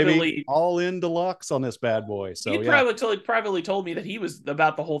deluxe, privately, baby, all in deluxe on this bad boy. So he privately told me that he was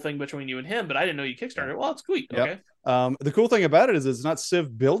about the whole thing between you and him, but I didn't know you Kickstarted. Well, it's sweet. Yep. Okay. The cool thing about it is it's not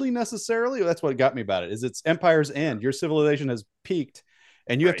civ building necessarily. That's what got me about it. Is it's Empire's End. Your civilization has peaked,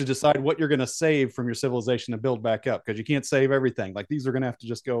 and you have to decide what you're going to save from your civilization to build back up, because you can't save everything. Like, these are going to have to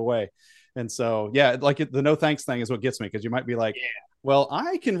just go away. And so, like the no thanks thing is what gets me, because you might be like, well,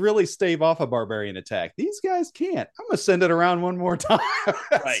 I can really stave off a barbarian attack. These guys can't. I'm going to send it around one more time.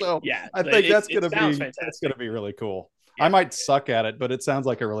 Right. So I think that's going to be really cool. Yeah. I might suck at it, but it sounds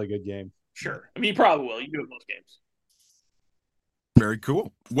like a really good game. Sure. I mean, you probably will. You do it most games. Very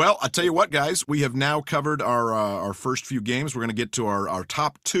cool. Well, I tell you what, guys, we have now covered our first few games. We're going to get to our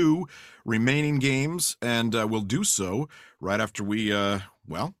top 2 remaining games, and we'll do so right after we,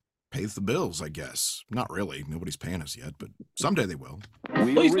 pay the bills, I guess. Not really. Nobody's paying us yet, but someday they will.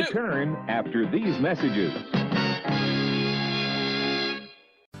 We'll return after these messages.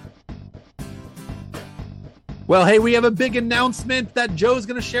 Well, hey, we have a big announcement that Joe's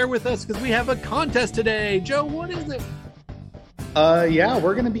going to share with us, because we have a contest today. Joe, what is it?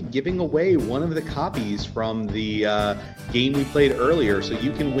 We're going to be giving away one of the copies from the game we played earlier. So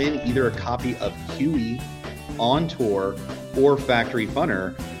you can win either a copy of Huey on Tour or Factory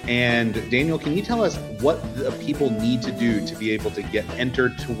Funner. And Daniel, can you tell us what the people need to do to be able to get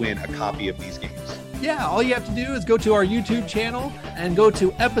entered to win a copy of these games? Yeah, all you have to do is go to our YouTube channel and go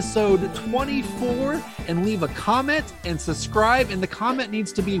to episode 24 and leave a comment and subscribe. And the comment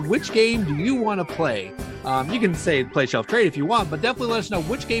needs to be, which game do you want to play? You can say play Shelf Trade if you want, but definitely let us know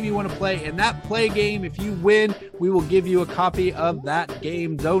which game you want to play. And that play game, if you win, we will give you a copy of that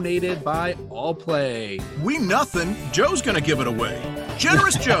game donated by Allplay. We nothing. Joe's going to give it away.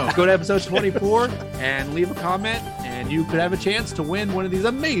 Generous Joe. Go to episode 24 and leave a comment, and you could have a chance to win one of these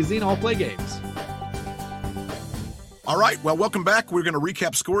amazing Allplay games. All right, well, welcome back. We're going to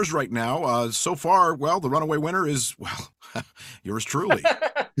recap scores right now. So far, the runaway winner is, yours truly.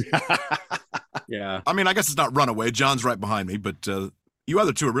 Yeah. I mean, I guess it's not runaway. John's right behind me, but you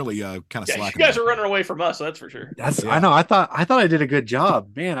other two are really kind of slacking. You guys are running away from us, that's for sure. I know. I thought I did a good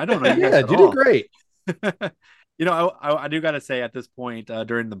job. Man, I don't know. You did great. I do got to say, at this point,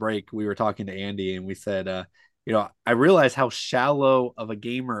 during the break, we were talking to Andy, and we said, I realize how shallow of a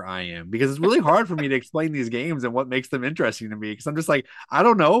gamer I am, because it's really hard for me to explain these games and what makes them interesting to me. Because I'm just like, I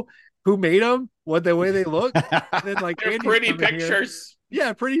don't know who made them, the way they look. And then, like, they're pretty pictures.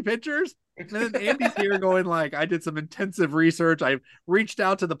 Yeah, pretty pictures. And then Andy's here going like, I did some intensive research. I reached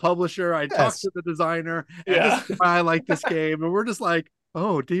out to the publisher. I talked to the designer. And this is why I like this game. And we're just like,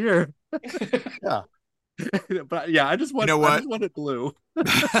 oh dear. Yeah. But yeah, I just want it blue.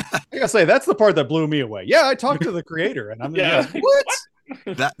 I gotta say, that's the part that blew me away. Yeah, I talked to the creator, and I'm what?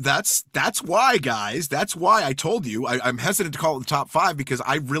 That's why, guys. That's why I told you I'm hesitant to call it the top 5, because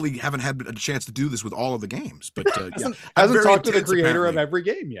I really haven't had a chance to do this with all of the games. But hasn't talked to the creator of every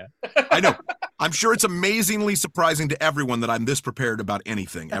game yet. I know. I'm sure it's amazingly surprising to everyone that I'm this prepared about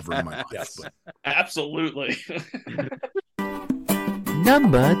anything ever in my life. Yes. Absolutely.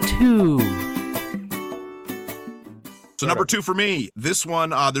 Number 2. So number 2 for me, this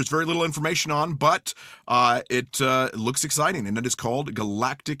one, there's very little information on, but it looks exciting, and it is called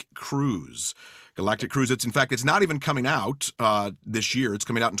Galactic Cruise. Galactic Cruise, it's not even coming out this year. It's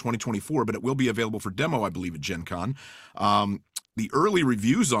coming out in 2024, but it will be available for demo, I believe, at Gen Con. The early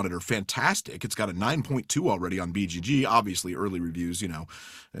reviews on it are fantastic. It's got a 9.2 already on BGG. Obviously, early reviews,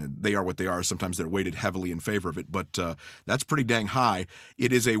 they are what they are. Sometimes they're weighted heavily in favor of it, but that's pretty dang high.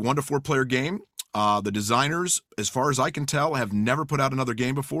 It is a 1 to 4 player game. The designers, as far as I can tell, have never put out another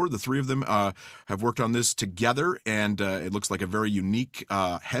game before. The 3 of them have worked on this together, and it looks like a very unique,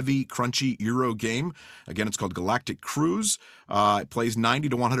 heavy, crunchy Euro game. Again, it's called Galactic Cruise. It plays 90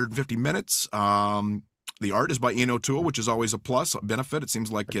 to 150 minutes. The art is by Ian O'Toole, which is always a plus, a benefit. It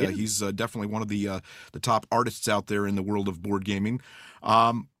seems like he's definitely one of the top artists out there in the world of board gaming.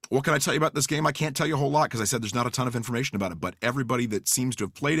 What can I tell you about this game? I can't tell you a whole lot, because I said there's not a ton of information about it, but everybody that seems to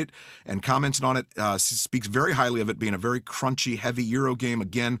have played it and commented on it speaks very highly of it being a very crunchy, heavy Euro game.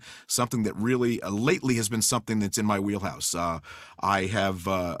 Again, something that really lately has been something that's in my wheelhouse. I have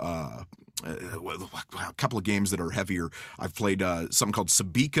a couple of games that are heavier. I've played something called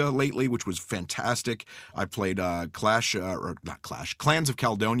Sabika lately, which was fantastic. I played Clans of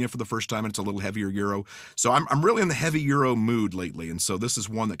Caledonia for the first time, and it's a little heavier Euro. So I'm really in the heavy Euro mood lately, and so this is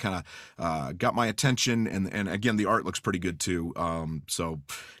one that kind of got my attention. And again, the art looks pretty good too. So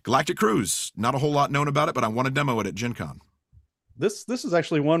Galactic Cruise, not a whole lot known about it, but I want to demo it at Gen Con. This is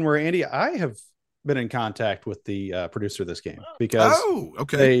actually one where, Andy, I have been in contact with the producer of this game, because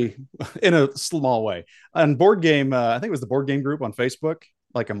they, in a small way, on Board Game, I think it was the Board Game group on Facebook,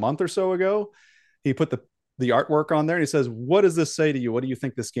 like a month or so ago, he put the artwork on there and he says, "What does this say to you? What do you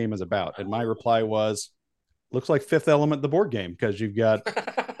think this game is about?" And my reply was, "Looks like Fifth Element, the board game, because you've got,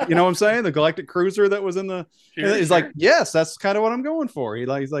 you know what I'm saying, the Galactic Cruiser that was in the." He's like, "Yes, that's kind of what I'm going for." He's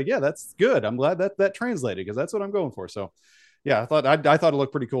like, "Yeah, that's good. I'm glad that translated, because that's what I'm going for." So yeah, I thought it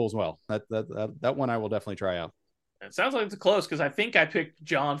looked pretty cool as well. That one I will definitely try out. It sounds like it's close, because I think I picked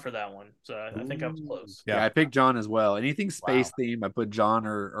John for that one, so I think I was close. Yeah, I picked John as well. Anything space theme, I put John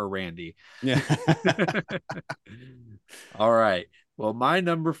or Randy. Yeah. All right. Well, my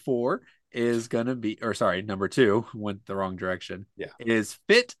number 4 is gonna be, or sorry, number 2 went the wrong direction. Yeah, is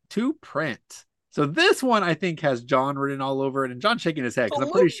Fit to Print. So this one I think has John written all over it, and John's shaking his head because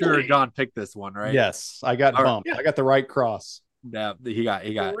I'm pretty sure John picked this one, right? Yes, I got bumped. Yeah. I got the right cross. Yeah, he got.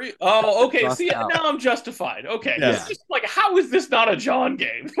 Oh, okay. See, now I'm justified. Okay, yes. It's just like, how is this not a John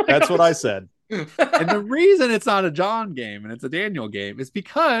game? That's what I said. And the reason it's not a John game and it's a Daniel game is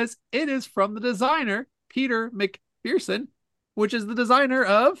because it is from the designer Peter McPherson, which is the designer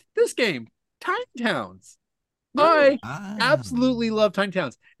of this game, Tiny Towns. I absolutely love Tiny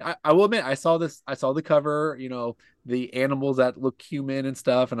Towns. I will admit, I saw the cover, the animals that look human and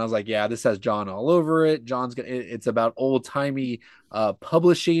stuff, and I was like, yeah, this has John all over it. It's about old timey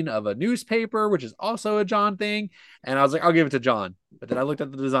publishing of a newspaper, which is also a John thing. And I was like, I'll give it to John. But then I looked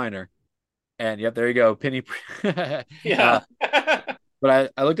at the designer, and yep, there you go, Penny. Yeah.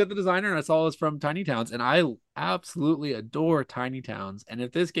 But I looked at the designer and I saw it's from Tiny Towns, and I absolutely adore Tiny Towns. And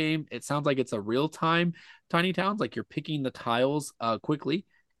if this game, it sounds like it's a real-time Tiny Towns, like you're picking the tiles quickly.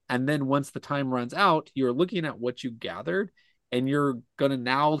 And then once the time runs out, you're looking at what you gathered, and you're going to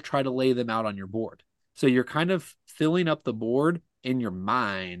now try to lay them out on your board. So you're kind of filling up the board in your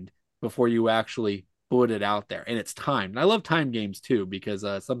mind before you actually put it out there. And it's timed. And I love time games too, because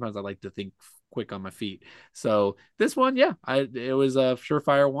sometimes I like to think quick on my feet. So this one, yeah, it was a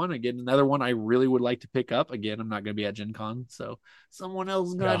surefire one. Again, another one I really would like to pick up. Again, I'm not going to be at Gen Con, so someone else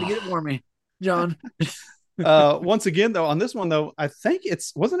is going to have to get it for me, John. Once again, though, on this one, though, I think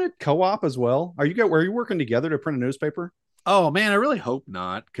wasn't it co-op as well? Were you working together to print a newspaper? Oh man, I really hope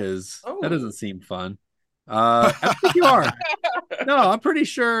not, because that doesn't seem fun. I think you are. No, I'm pretty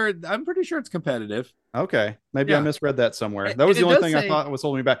sure it's competitive. Okay, maybe I misread that somewhere. That was the only thing I thought was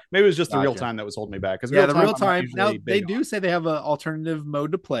holding me back. Maybe it was just the real time that was holding me back. Because the real time. Now they do say they have an alternative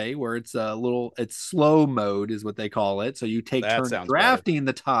mode to play where it's it's slow mode is what they call it. So you take turns drafting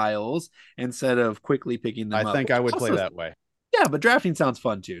the tiles instead of quickly picking them up. I think I would play that way. Yeah, but drafting sounds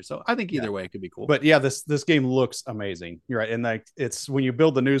fun too. So I think either way it could be cool. But yeah, this game looks amazing. You're right. And like, it's when you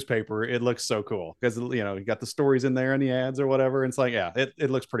build the newspaper, it looks so cool because you got the stories in there and the ads or whatever. And it's like, yeah, it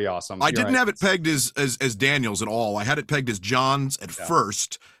looks pretty awesome. I didn't have it pegged as Daniel's at all. I had it pegged as John's at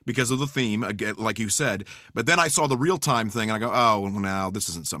first because of the theme, again, like you said. But then I saw the real time thing and I go, oh, well, now this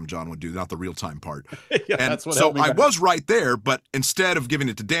isn't something John would do, not the real time part. Yeah, and that's what so I was right there, but instead of giving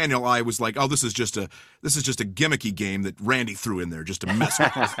it to Daniel, I was like, oh, this is just a gimmicky game that Randy threw in there just to mess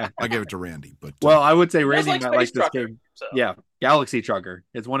with us. I gave it to Randy. But well, I would say Randy might like this game. So. Yeah, Galaxy Trucker.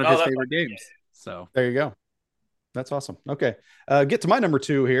 It's one of his favorite games. So there you go. That's awesome. Okay. Get to my number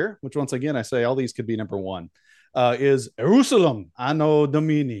 2 here, which once again, I say all these could be number 1, is Jerusalem Anno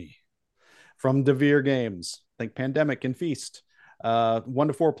Domini from Devere Games. Think Pandemic and Feast. 1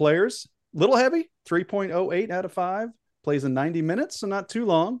 to 4 players. Little heavy, 3.08 out of 5. Plays in 90 minutes, so not too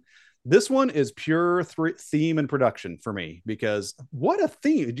long. This one is pure theme and production for me, because what a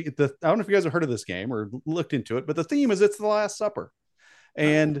theme. I don't know if you guys have heard of this game or looked into it, but the theme is it's the Last Supper.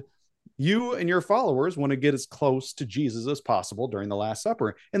 And you and your followers want to get as close to Jesus as possible during the Last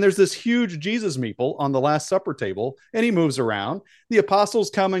Supper. And there's this huge Jesus meeple on the Last Supper table, and he moves around. The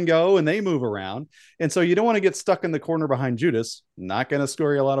apostles come and go, and they move around. And so you don't want to get stuck in the corner behind Judas. Not going to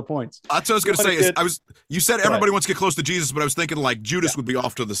score you a lot of points. That's what I was going to say. You said everybody wants to get close to Jesus, but I was thinking like Judas would be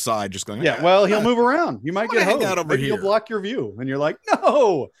off to the side, just going. Yeah, well, he'll move around. You might get hung out over here. He'll block your view, and you're like,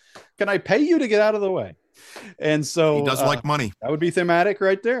 no. Can I pay you to get out of the way? And so he does like money. That would be thematic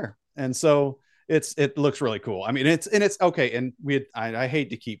right there. And so it looks really cool. I mean, it's okay. And I hate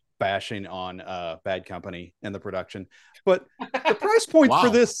to keep bashing on Bad Company and the production, but the price point for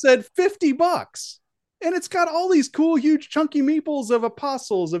this said $50. And it's got all these cool, huge, chunky meeples of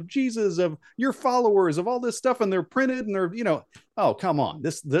apostles, of Jesus, of your followers, of all this stuff, and they're printed and they're, oh, come on.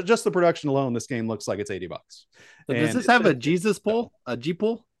 Just the production alone, this game looks like it's $80. So does this have a Jesus pole? A G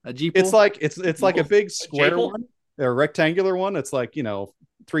pole? A G pole? It's like a big square one, a rectangular one. It's like,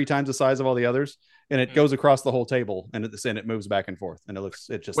 3 times the size of all the others, and it goes across the whole table, and it moves back and forth, and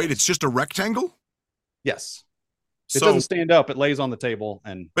it's just a rectangle? Yes. It doesn't stand up. It lays on the table.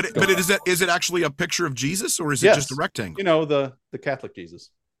 But is it actually a picture of Jesus, or is it just a rectangle? The Catholic Jesus.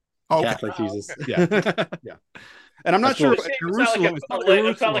 Oh, Catholic Jesus. Yeah. Yeah. And I'm not sure. It's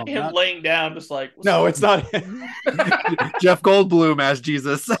not like him laying down, just like. No, it's not. Jeff Goldblum as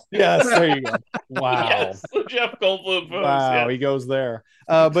Jesus. Yes, there you go. Wow. Yes, Jeff Goldblum. Wow, he goes there.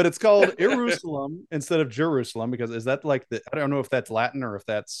 But it's called Jerusalem instead of Jerusalem, because is that like I don't know if that's Latin or if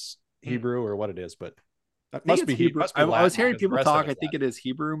that's Hebrew or what it is, but. That must be Hebrew. I was hearing people talk. I think it is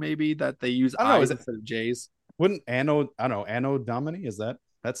Hebrew, maybe, that they use I's instead of J's. Wouldn't Anno Domini? Is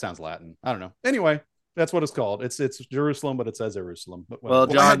that sounds Latin? I don't know. Anyway, that's what it's called. It's Jerusalem, but it says Jerusalem. Well,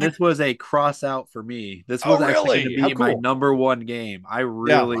 John, this was a cross out for me. This was actually going to be my number one game. I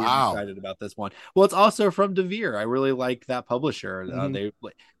really am excited about this one. Well, it's also from DeVere. I really like that publisher. They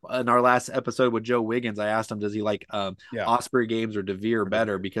in our last episode with Joe Wiggins, I asked him, does he like Osprey Games or DeVere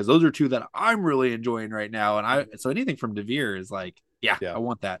better? Because those are two that I'm really enjoying right now. And so anything from DeVere is like, I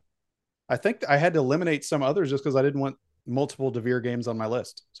want that. I think I had to eliminate some others just because I didn't want multiple DeVere games on my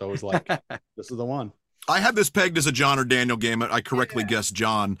list. So it was like, this is the one. I had this pegged as a John or Daniel game. I correctly guessed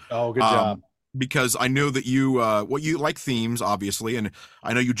John. Oh, good job. Because I know that you you like themes, obviously, and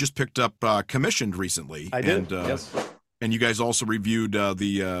I know you just picked up Commissioned recently. I did, yes. And you guys also reviewed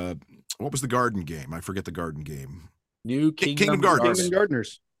the what was the garden game? I forget the garden game. New Kingdom Gardeners. Kingdom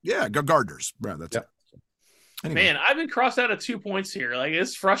Gardeners. Yeah, Gardeners. Right, that's it. Anyway. Man, I've been crossed out of 2 points here. Like,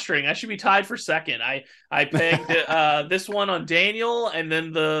 it's frustrating. I should be tied for second. I pegged this one on Daniel, and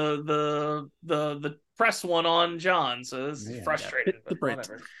then the press one on John. So this is frustrating.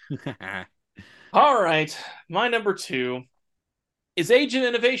 Whatever. All right, my number 2 is Age of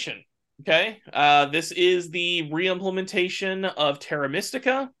Innovation. Okay, this is the re-implementation of Terra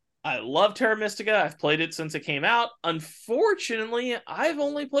Mystica. I love Terra Mystica. I've played it since it came out. Unfortunately, I've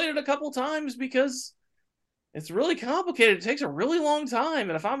only played it a couple times because it's really complicated. It takes a really long time.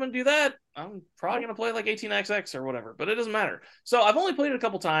 And if I'm going to do that, I'm probably going to play like 18XX or whatever, but it doesn't matter. So I've only played it a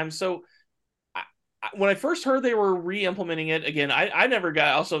couple times. So when I first heard they were re-implementing it, again, I never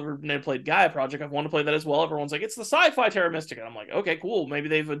played Gaia Project. I've wanted to play that as well. Everyone's like, it's the sci-fi Terra Mystica. I'm like, okay, cool. Maybe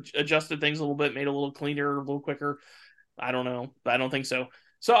they've adjusted things a little bit, made it a little cleaner, a little quicker. I don't know, but I don't think so.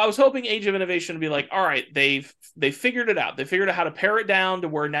 So I was hoping Age of Innovation would be like, all right, they figured it out. They figured out how to pare it down to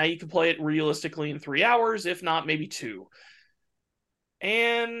where now you can play it realistically in 3 hours, if not maybe 2.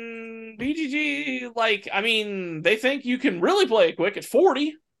 And BGG, they think you can really play it quick at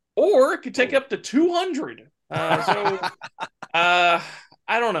 40, or it could take up to 200. I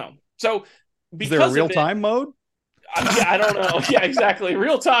don't know. So because is there a real-time mode? I don't know. Yeah, exactly.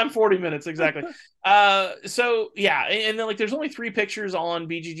 Real time, 40 minutes. Exactly. So yeah. And then there's only 3 pictures on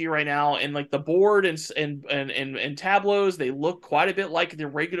BGG right now. And the board and tableaus, they look quite a bit like the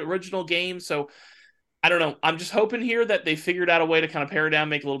original game. So I don't know. I'm just hoping here that they figured out a way to kind of pare it down,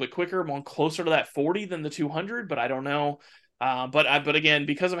 make it a little bit quicker. I'm on closer to that 40 than the 200, but I don't know. But again,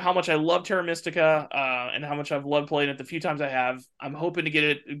 because of how much I love Terra Mystica, and how much I've loved playing it the few times I have, I'm hoping to get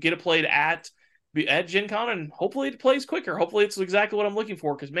it played at Gen Con, and hopefully it plays quicker. Hopefully it's exactly what I'm looking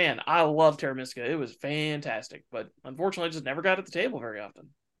for, because man, I love Terra Mystica. It was fantastic, but unfortunately I just never got at the table very often.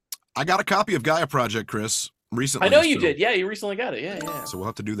 I got a copy of Gaia Project, Chris, recently. I know you did. Yeah, you recently got it. Yeah. So we'll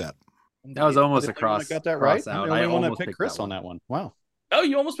have to do that. That was almost a cross. Got that right? Out. I want to pick Chris on that one. Wow. Oh,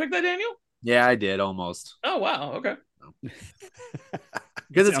 you almost picked that, Daniel? Yeah, I did almost. Oh, wow. Okay.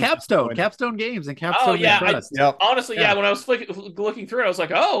 Because it's Capstone Games and Capstone. Oh yeah, honestly, yeah. When I was looking through it, I was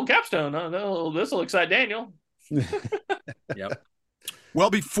like, "Oh, Capstone! No, this will excite Daniel." Yep. Well,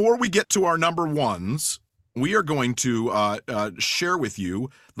 before we get to our number ones, we are going to share with you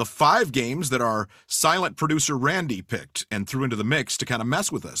the 5 games that our silent producer Randy picked and threw into the mix to kind of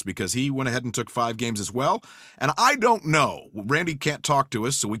mess with us, because he went ahead and took 5 games as well. And I don't know. Randy can't talk to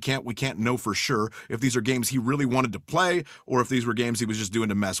us, so we can't know for sure if these are games he really wanted to play or if these were games he was just doing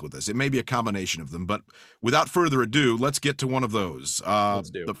to mess with us. It may be a combination of them. But without further ado, let's get to one of those. Let's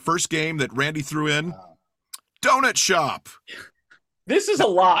do. The first game that Randy threw in, Donut Shop. This is a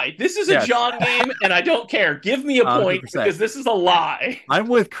lie. This is a John game, and I don't care. Give me a point 100%. Because this is a lie. I'm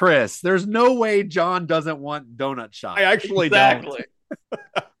with Chris. There's no way John doesn't want Donut Shop. I actually don't.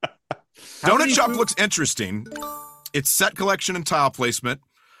 Donut Shop looks interesting. It's set collection and tile placement.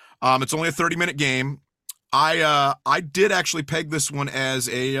 It's only a 30-minute game. I did actually peg this one as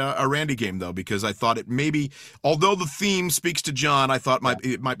a Randy game though, because I thought it maybe, although the theme speaks to John, I thought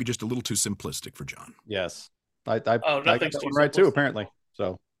it might be just a little too simplistic for John. Yes, I got nothing's that too one right too. Apparently,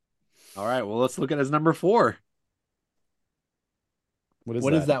 so. All right, well, let's look at his number 4.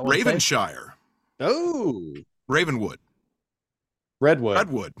 What is that one? Ravenshire. Oh, Ravenwood. Redwood. I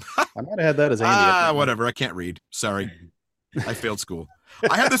might have had that as Andy. Whatever. I can't read. Sorry. I failed school.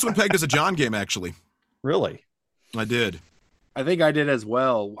 I had this one pegged as a John game, actually. Really? I did. I think I did as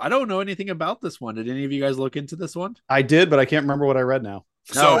well. I don't know anything about this one. Did any of you guys look into this one? I did, but I can't remember what I read now.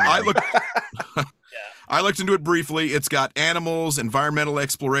 So I looked into it briefly. It's got animals, environmental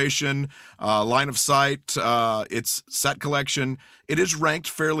exploration, line of sight. It's set collection. It is ranked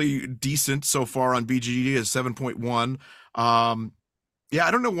fairly decent so far on BGG as 7.1. Yeah,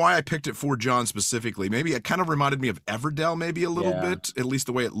 I don't know why I picked it for John specifically. Maybe it kind of reminded me of Everdell maybe a little bit, at least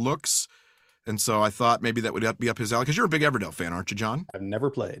the way it looks. And so I thought maybe that would be up his alley, because you're a big Everdell fan, aren't you, John? I've never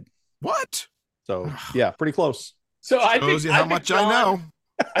played. What? So, yeah, pretty close. So I Shows you how much John, I know.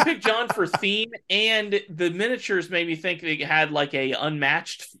 I picked John for theme, and the miniatures made me think they had like a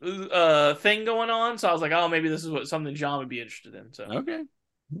unmatched thing going on. So I was like, oh, maybe this is something John would be interested in. So okay,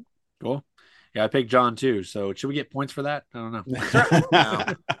 cool. Yeah, I picked John too. So should we get points for that? I don't know. No.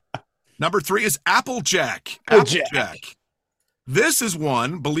 Number 3 is Applejack. Applejack. This is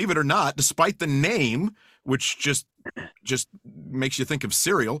one, believe it or not, despite the name, which just makes you think of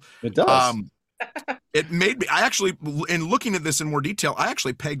cereal. It does. It made me. I actually, in looking at this in more detail, I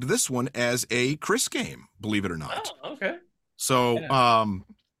actually pegged this one as a Chris game. Believe it or not. Oh, okay. So,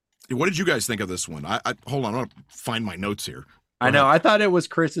 what did you guys think of this one? I hold on. I want to find my notes here. I know. I thought it was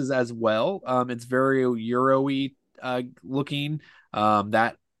Chris's as well. It's very Euro-y looking.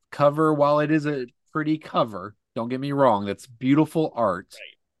 That cover, while it is a pretty cover, don't get me wrong, that's beautiful art.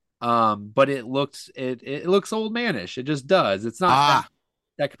 Right. But it looks old manish. It just does. It's not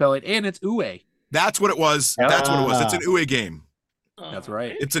that compelling, and it's Uwe. That's what it was. That's what it was. It's an Uwe game. That's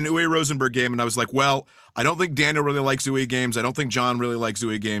right. It's an Uwe Rosenberg game, and I was like, well, I don't think Daniel really likes Uwe games. I don't think John really likes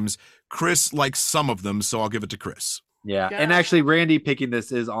Uwe games. Chris likes some of them, so I'll give it to Chris. Yeah, and actually, Randy picking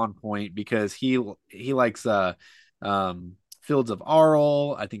this is on point because he likes Fields of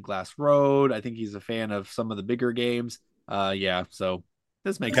Arl. I think Last Road. I think he's a fan of some of the bigger games. So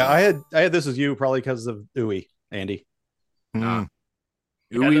this makes sense. I had this as you probably because of Uwe, Andy. The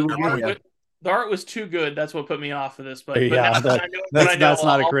art was too good. That's what put me off of this. But that's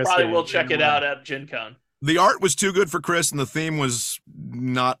not a Chris. I probably will check it out at Gen Con. The art was too good for Chris, and the theme was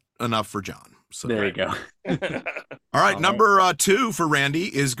not enough for John. So there you go. All right, number 2 for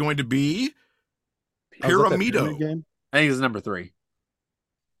Randy is going to be Pyramido. I think it's number 3.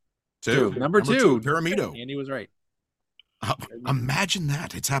 Number 2. Pyramido. Andy was right. Imagine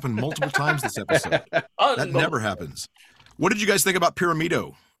that. It's happened multiple times this episode. That never happens. What did you guuld think about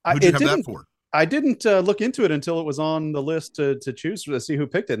Pyramido? Who'd you have that for? I didn't look into it until it was on the list to choose to see who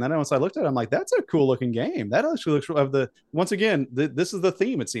picked it. And then once I looked at it, I'm like, that's a cool looking game. That actually looks once again, this is the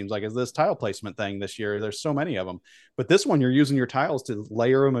theme. It seems like is this tile placement thing this year. There's so many of them, but this one you're using your tiles to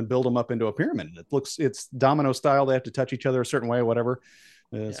layer them and build them up into a pyramid. It's domino style. They have to touch each other a certain way, or whatever.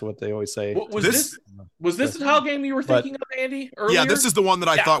 That's what they always say. Was this the tile game you were thinking of, Andy? Earlier? Yeah, this is the one that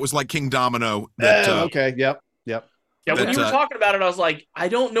I thought was like King Domino. Okay. Yep. Yeah, when you were talking about it, I was like, I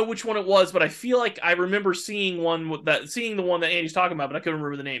don't know which one it was, but I feel like I remember seeing the one that Andy's talking about, but I couldn't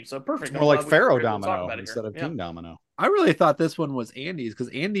remember the name. So perfect. It's more like Pharaoh Domino instead of King Domino. I really thought this one was Andy's because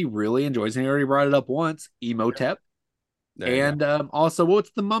Andy really enjoys, and he already brought it up once, Emotep. And also,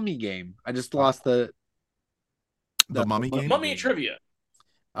 what's the Mummy game? I just lost the Mummy game? Mummy Trivia.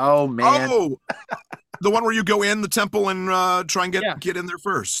 Oh, man. Oh, the one where you go in the temple and try and get in there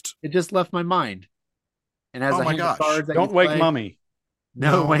first. It just left my mind. And has cards that don't wake Mummy.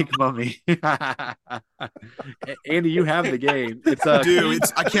 No, wake Mummy. Andy, you have the game. It's a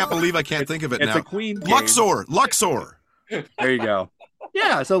I can't believe I can't think of it now. It's a Queen game. Luxor. There you go.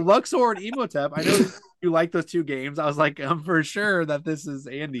 Yeah, so Luxor and Emotep. I know you like those two games. I was like, I'm for sure that this is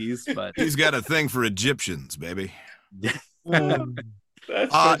Andy's, but he's got a thing for Egyptians, baby. Don't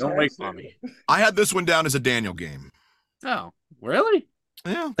wake Mummy. I had this one down as a Daniel game. Oh, really?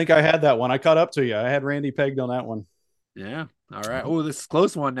 Yeah, I think I had that one. I caught up to you. I had Randy pegged on that one. Yeah. All right. Oh, this is a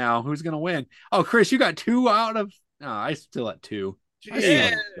close one now. Who's gonna win? Oh, Chris, you got 2 out of. No, I still at 2.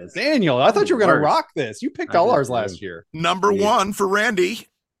 Yeah. Daniel, I thought you were gonna rock this. You picked all ours last year. Number 1 for Randy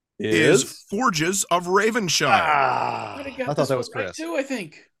is Forges of Ravenshire. I thought that was Chris right too. I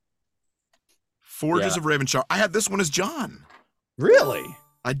think Forges of Ravenshire. I had this one as John. Really?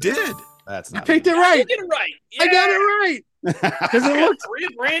 I did. That's You not picked it I right. did it right. I got it right. Because it looked 3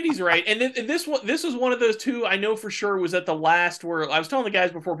 of Randy's right, and then this was one of those two I know for sure was at the last where I was telling the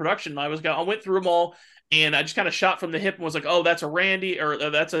guys before production. I went through them all, and I just kind of shot from the hip and was like, oh, that's a Randy, or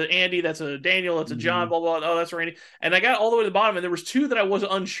that's a Andy, that's a Daniel, that's a John, blah blah. Oh, that's a Randy, and I got all the way to the bottom, and there was 2 that I was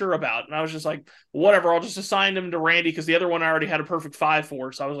unsure about, and I was just like, whatever, I'll just assign them to Randy because the other one I already had a perfect 5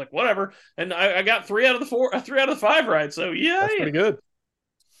 for, so I was like, whatever, and I got 3 out of the 4, 3 out of the 5 right, so yeah, that's pretty good.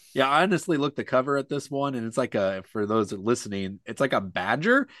 Yeah, I honestly looked the cover at this one, and it's like for those that are listening, it's like a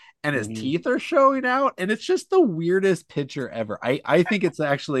badger, and his teeth are showing out, and it's just the weirdest picture ever. I think it's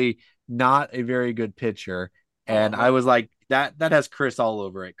actually not a very good picture, and I was like, that has Chris all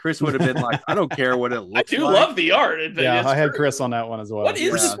over it. Chris would have been like, I don't care what it looks I do like. love the art. Yeah, I had Chris on that one as well. What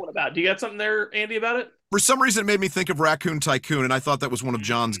is this one about? Do you got something there, Andy, about it? For some reason, it made me think of Raccoon Tycoon, and I thought that was one of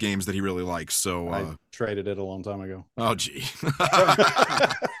John's games that he really likes. So I traded it a long time ago. Oh, gee.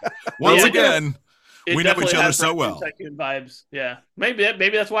 Once again, we know each other so well. Tycoon vibes, yeah. Maybe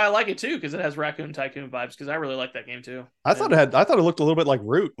that's why I like it too, because it has Raccoon Tycoon vibes. Because I really like that game too. I thought it looked a little bit like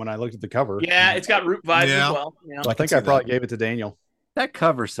Root when I looked at the cover. Yeah, it's got Root vibes as well. Yeah. I think I probably gave it to Daniel. That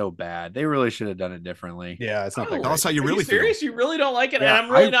cover's so bad. They really should have done it differently. Yeah, it's not that. Tell us how you really feel. Serious? You really don't like it? Yeah, and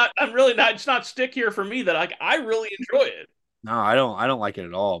I'm really not. It's not stick here for me that I really enjoy it. No, I don't like it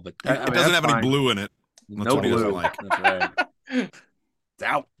at all. But it doesn't have any blue in it. That's no what he doesn't blue. like. That's right. It's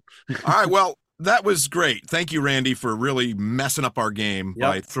out. All right, well, that was great. Thank you, Randy, for really messing up our game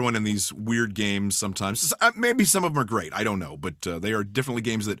by throwing in these weird games sometimes. Maybe some of them are great. I don't know. But they are definitely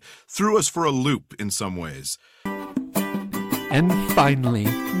games that threw us for a loop in some ways. And finally,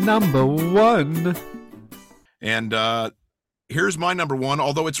 number 1. And here's my number 1,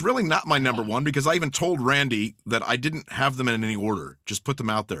 although it's really not my number 1 because I even told Randy that I didn't have them in any order. Just put them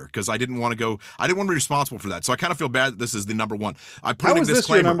out there because I didn't want to be responsible for that. So I kind of feel bad that this is the number 1. I put How in a is this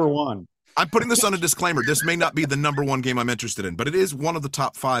disclaimer. your number 1? I'm putting this on a disclaimer. This may not be the number 1 game I'm interested in, but it is one of the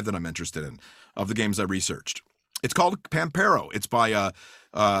top 5 that I'm interested in of the games I researched. It's called Pampero. It's by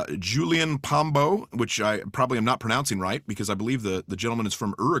Julian Pombo, which I probably am not pronouncing right because I believe the gentleman is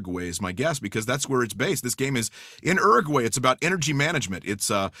from Uruguay is my guess because that's where it's based. This game is in Uruguay. It's about energy management. It's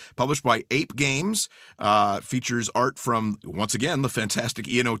published by Ape Games, features art from, once again, the fantastic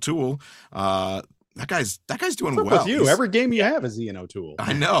Ian O'Toole. That guy's doing well. With you, every game you have is Ian O'Toole.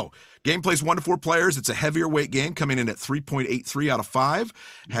 I know. Game plays 1 to 4 players. It's a heavier weight game coming in at 3.83 out of 5.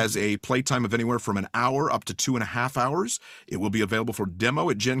 Has a playtime of anywhere from an hour up to 2.5 hours. It will be available for demo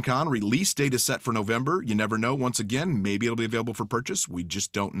at Gen Con. Release date is set for November. You never know. Once again, maybe it'll be available for purchase. We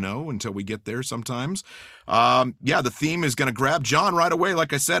just don't know until we get there sometimes. The theme is going to grab John right away.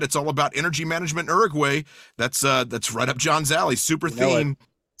 Like I said, it's all about energy management in Uruguay. That's right up John's alley. Super theme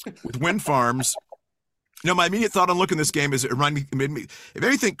with wind farms. My immediate thought on looking at this game is it made me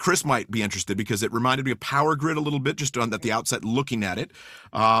think Chris might be interested because it reminded me of Power Grid a little bit just at the outset looking at it.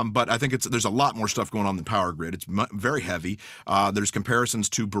 But I think there's a lot more stuff going on than Power Grid. It's very heavy. There's comparisons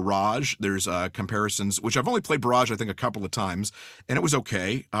to Barrage. There's comparisons, which I've only played Barrage, I think, a couple of times, and it was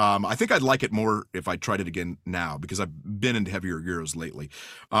okay. I think I'd like it more if I tried it again now because I've been into heavier Euros lately.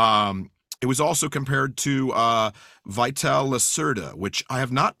 It was also compared to Vital Lacerda, which I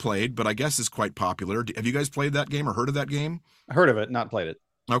have not played, but I guess is quite popular. Have you guys played that game or heard of that game? I heard of it, not played it.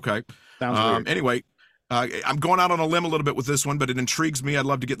 Okay. Sounds weird. Anyway, I'm going out on a limb a little bit with this one, but it intrigues me. I'd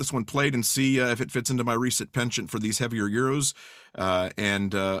love to get this one played and see if it fits into my recent penchant for these heavier Euros.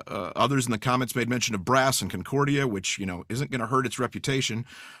 And others in the comments made mention of Brass and Concordia, which, isn't going to hurt its reputation.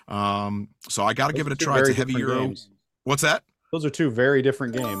 So I got to give it a try. It's a heavy Euro. Games. What's that? Those are 2 very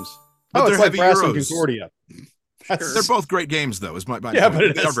different games. But it's like Brass and Concordia. They're both great games, though. Is my but they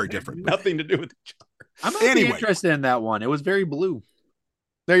are very different. Nothing to do with each other. I'm not interested in that one. It was very blue.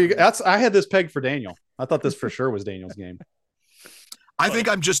 There you go. I had this pegged for Daniel. I thought this for sure was Daniel's game. I think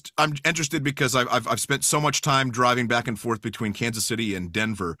I'm interested because I've spent so much time driving back and forth between Kansas City and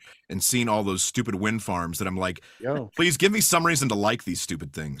Denver and seeing all those stupid wind farms that I'm like, please give me some reason to like these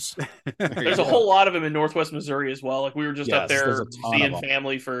stupid things. There's a whole lot of them in Northwest Missouri as well. Like we were just up there seeing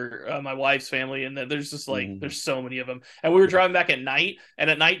family for my wife's family, and there's just there's so many of them. And we were driving back at night,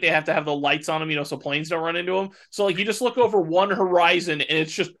 and at night they have to have the lights on them, so planes don't run into them. So you just look over one horizon, and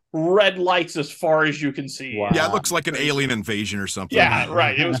it's just red lights as far as you can see. Wow. Yeah, it looks like an alien invasion or something. Yeah,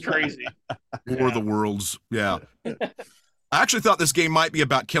 right. It was crazy. War of the Worlds. Yeah. I actually thought this game might be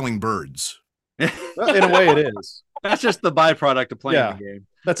about killing birds. Well, in a way, it is. That's just the byproduct of playing the game.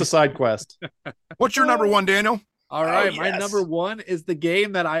 That's a side quest. What's your number 1, Daniel? All right, my number 1 is the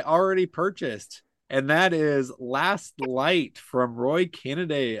game that I already purchased, and that is Last Light from Roy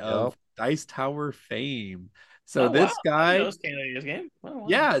Kennedy of Dice Tower fame. So this guy, Canada's game. Oh, wow.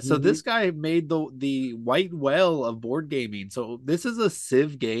 Yeah, so this guy made the white whale of board gaming. So this is a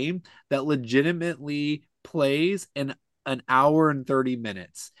Civ game that legitimately plays in an hour and 30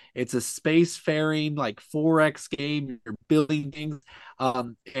 minutes. It's a spacefaring like 4X game. You're building things.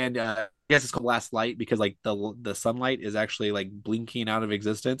 And I guess it's called Last Light because like the sunlight is actually like blinking out of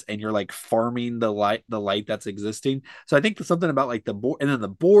existence and you're like farming the light that's existing. So I think there's something about like the board, and then the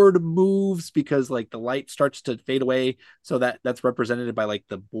board moves because like the light starts to fade away. So that's represented by like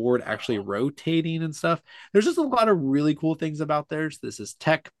the board actually rotating and stuff. There's just a lot of really cool things about theirs. This is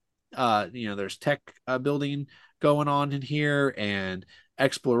tech, there's tech building going on in here and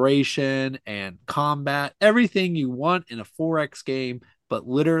exploration and combat, everything you want in a 4X game, but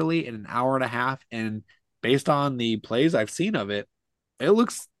literally in an hour and a half. And based on the plays I've seen of it, it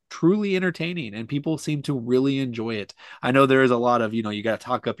looks truly entertaining and people seem to really enjoy it. I know there is a lot of, you got to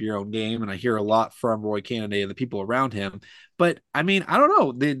talk up your own game, and I hear a lot from Roy Kennedy and the people around him. But I mean, I don't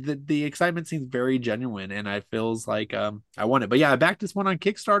know. The excitement seems very genuine, and I feels like I want it. But yeah, I backed this one on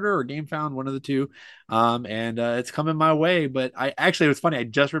Kickstarter or GameFound, one of the two, and it's coming my way. But it was funny. I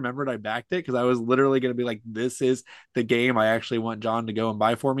just remembered I backed it because I was literally going to be like, "This is the game I actually want John to go and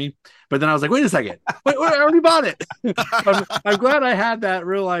buy for me." But then I was like, "Wait a second, wait, I already bought it." I'm glad I had that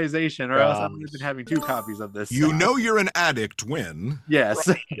realization, or else I would have been having two copies of this. You're an addict when. Yes.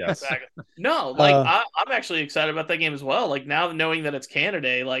 Right. Yes. Exactly. No, like I'm actually excited about that game as well. Like now knowing that it's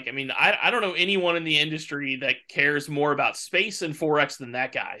Canada, like I mean, I don't know anyone in the industry that cares more about space and 4X than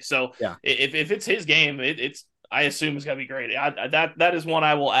that guy. So yeah, if it's his game, it's I assume it's gonna be great. That is one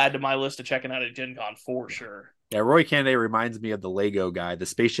I will add to my list of checking out at Gen Con for sure. Yeah, Roy Kennedy reminds me of the Lego guy, the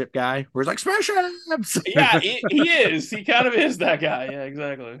spaceship guy, where he's like, spaceships! Yeah, he is. He kind of is that guy. Yeah,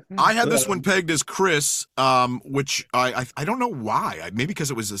 exactly. I had this one pegged as Chris, which I don't know why. Maybe because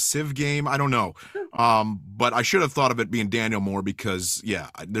it was a Civ game. I don't know. But I should have thought of it being Daniel more because, yeah,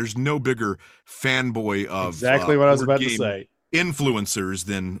 there's no bigger fanboy of exactly what I was about to say. Influencers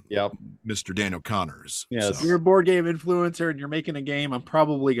than Mr. Daniel Connors. Yes. So. You're a board game influencer and you're making a game, I'm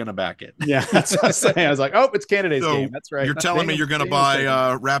probably going to back it. Yeah, that's what I was saying. I was like, oh, it's Canada's game. That's right. You're telling me you're going to buy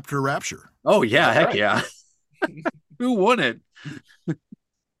Raptor Rapture. Oh, yeah. Heck yeah. Who won it?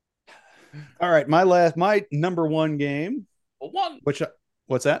 All right. My number one game. What's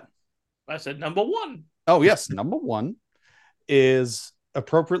that? I said number one. Oh, yes. Number one is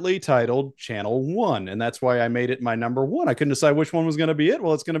appropriately titled Channel 1, and that's why I made it my number one. I couldn't decide which one was going to be it.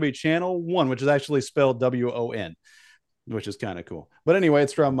 Well, it's going to be Channel 1, which is actually spelled WON, which is kind of cool. But anyway,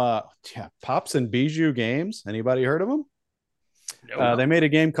 it's from Pops and Bijou Games. Anybody heard of them? No. They made a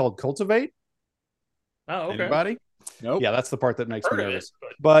game called Cultivate. Oh, okay. Anybody? Nope. Yeah, that's the part that makes me nervous.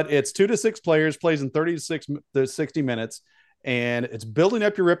 But it's 2 to 6 players, plays in 30 to 60 minutes, and it's building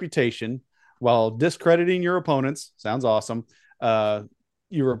up your reputation while discrediting your opponents. Sounds awesome.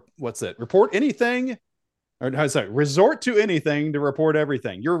 Report anything, resort to anything to report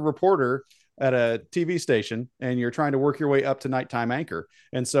everything. You're a reporter at a TV station and you're trying to work your way up to nighttime anchor.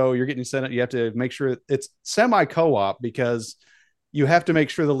 And so you're getting sent. You have to make sure it's semi co-op because you have to make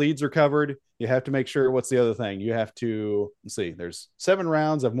sure the leads are covered. You have to make sure what's the other thing you have to see. There's 7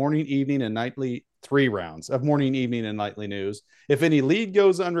 rounds of morning, evening, and nightly. 3 rounds of morning, evening, and nightly news. If any lead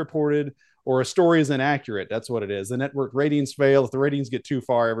goes unreported or a story is inaccurate, that's what it is. The network ratings fail. If the ratings get too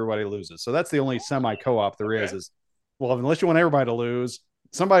far, everybody loses. So that's the only semi co-op there is, well, unless you want everybody to lose,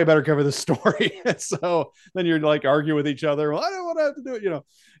 somebody better cover the story. So then you're like argue with each other. Well, I don't want to have to do it,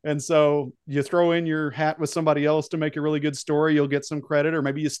 And so you throw in your hat with somebody else to make a really good story. You'll get some credit, or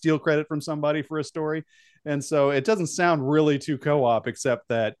maybe you steal credit from somebody for a story. And so it doesn't sound really too co-op, except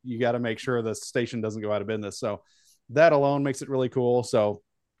that you got to make sure the station doesn't go out of business. So that alone makes it really cool. So,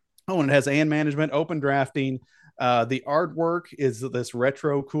 and it has hand management, open drafting. The artwork is this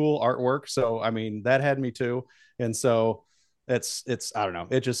retro cool artwork. So, I mean, that had me too. And so it's I don't know.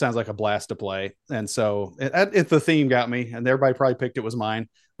 It just sounds like a blast to play. And so the theme got me, and everybody probably picked it was mine,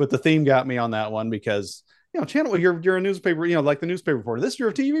 but the theme got me on that one because, channel, you're a newspaper, like the newspaper reporter. This, you're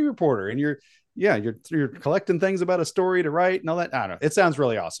a TV reporter, and you're collecting things about a story to write and all that. I don't know. It sounds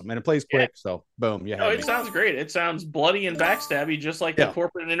really awesome, and it plays quick. So boom. Yeah. It sounds great. It sounds bloody and backstabby, just like the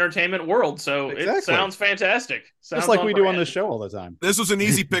corporate and entertainment world. So It sounds fantastic. Just like we do on this show all the time. This was an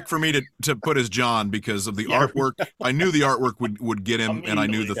easy pick for me to put as John because of the artwork. I knew the artwork would get him, and I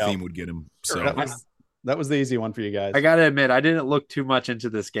knew the theme would get him. So that was the easy one for you guys. I gotta admit, I didn't look too much into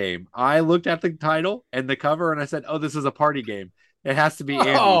this game. I looked at the title and the cover, and I said, "Oh, this is a party game. It has to be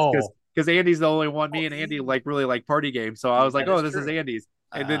Andy's." Because Andy's the only one. Me and Andy really like party games. So I was like, "Oh, this is Andy's."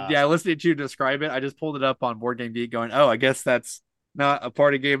 And then listening to you describe it, I just pulled it up on Board Game Geek, going, "Oh, I guess that's not a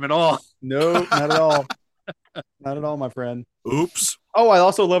party game at all." No, not at all. Not at all, my friend. Oops. Oh, I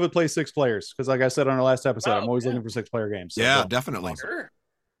also love it play 6 players because, like I said on our last episode, I'm always yeah. looking for 6-player games. So Yeah, definitely. Sure.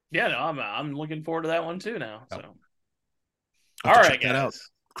 Yeah, no, I'm looking forward to that one too now. So, Have all to right, check that out. guys.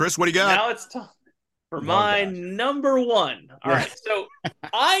 Chris, what do you got? Now it's time for my number one. All right, so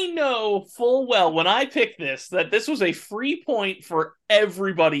I know full well when I picked this that this was a free point for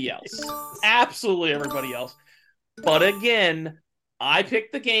everybody else, absolutely everybody else. But again, I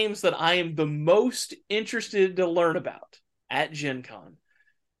picked the games that I am the most interested to learn about at Gen Con.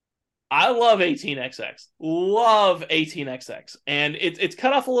 I love 18XX. Love 18XX. And it's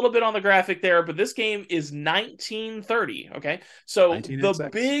cut off a little bit on the graphic there, but this game is 1930. Okay. So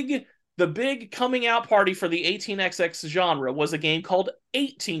 19XX. the big coming out party for the 18XX genre was a game called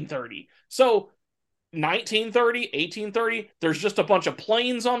 1830. So 1930, 1830, there's just a bunch of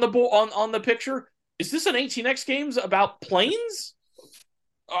planes on the on the picture. Is this an 18X games about planes?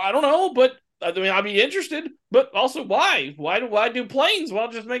 I don't know, but I mean, I'd be interested, but also why? Why do I do planes?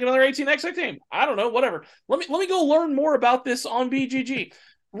 Well, just make another 18XX game. I don't know, whatever. Let me go learn more about this on BGG.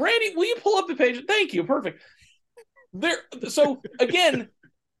 Randy, will you pull up the page? Thank you. Perfect. There. So again,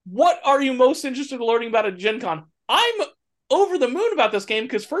 what are you most interested in learning about at Gen Con? I'm over the moon about this game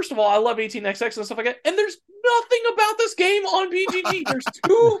because first of all, I love 18XX and stuff like that, and there's nothing about this game on BGG. There's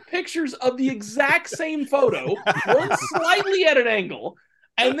 2 pictures of the exact same photo, one slightly at an angle,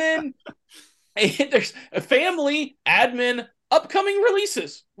 and then there's a family, admin, upcoming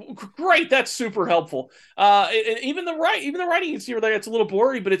releases. Great, that's super helpful. Even the writing you can see over there, it's a little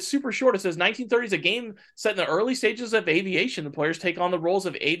blurry, but it's super short. It says 1930 is a game set in the early stages of aviation. The players take on the roles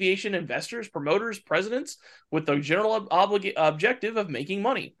of aviation investors, promoters, presidents, with the general objective of making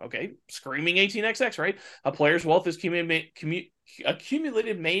money. Okay, screaming 18XX, right? A player's wealth is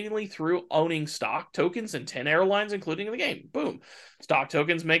accumulated mainly through owning stock tokens in 10 airlines, including in the game. Boom. Stock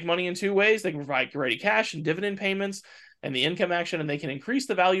tokens make money in 2 ways. They can provide ready cash and dividend payments and the income action, and they can increase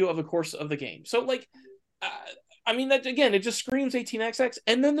the value of the course of the game. So, like, I mean, that again, it just screams 18XX,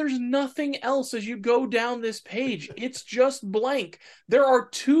 and then there's nothing else as you go down this page. It's just blank. There are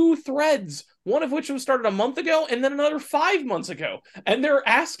 2 threads, one of which was started a month ago, and then another 5 months ago, and they're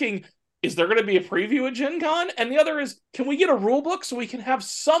asking, is there going to be a preview at Gen Con? And the other is, can we get a rule book so we can have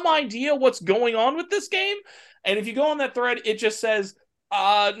some idea what's going on with this game? And if you go on that thread, it just says,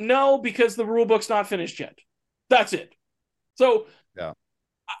 no, because the rule book's not finished yet. That's it. So, yeah.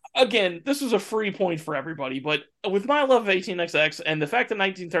 Again, this was a free point for everybody, but with my love of 18XX and the fact that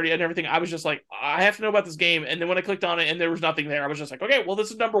 1930 and everything, I was just like, I have to know about this game. And then when I clicked on it and there was nothing there, I was just like, okay, well,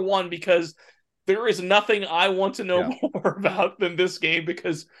 this is number 1 because there is nothing I want to know more about than this game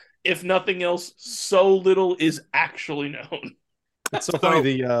because if nothing else, so little is actually known. It's so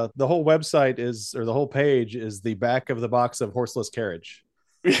funny. The whole website is, or the whole page is the back of the box of Horseless Carriage.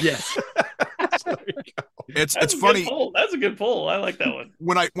 Yes. It's funny. That's a good poll. I like that one.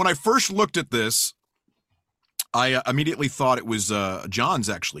 When I first looked at this, I immediately thought it was John's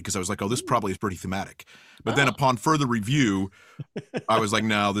actually, because I was like, oh, this probably is pretty thematic. But then upon further review, I was like,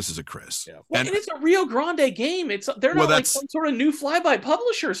 no, this is a Chris. Yeah. Well, and it's a Rio Grande game. They're not like some sort of new flyby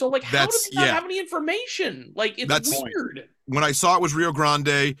publisher. So like, how do they not have any information? Like, it's weird. When I saw it was Rio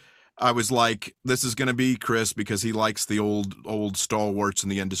Grande, I was like, this is going to be Chris because he likes the old stalwarts in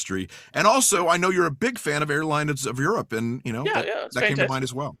the industry. And also, I know you're a big fan of Airlines of Europe, and that came to mind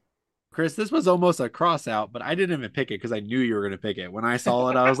as well. Chris, this was almost a cross out, but I didn't even pick it because I knew you were going to pick it. When I saw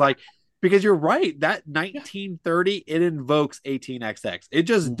it, I was like, because you're right, that 1930, it invokes 18XX. It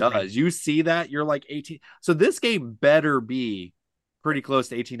just does. You see that, you're like 18. So this game better be pretty close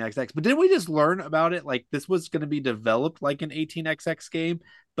to 18XX. But didn't we just learn about it? Like this was going to be developed like an 18XX game,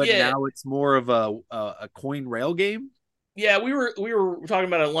 but now it's more of a coin rail game. Yeah, we were talking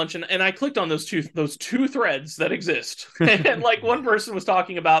about it at lunch, and I clicked on those two threads that exist, and like one person was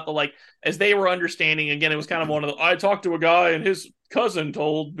talking about the like as they were understanding. Again, it was kind of one of the I talked to a guy and his cousin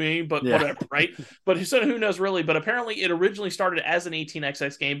told me, but whatever, right? But he said who knows really. But apparently, it originally started as an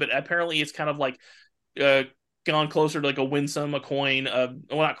 18XX game, but apparently it's kind of like gone closer to like a Winsome, a coin, well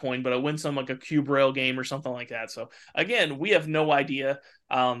not coin, but a Winsome like a cube rail game or something like that. So again, we have no idea.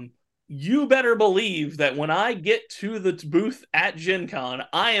 You better believe that when I get to the booth at Gen Con,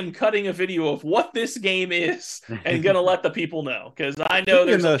 I am cutting a video of what this game is and going to let the people know. Because I know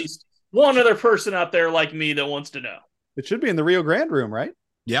there's at least one other person out there like me that wants to know. It should be in the Rio Grande room, right?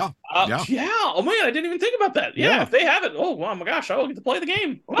 Yeah. Yeah. Oh, man, I didn't even think about that. Yeah, if they have it, oh my gosh, I will get to play the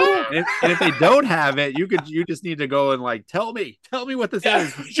game. And if they don't have it, you just need to go and like, tell me what this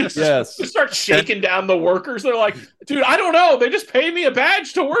is. Just start shaking down the workers. They're like, dude, I don't know. They just paid me a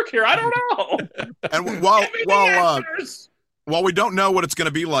badge to work here. I don't know. And while we don't know what it's going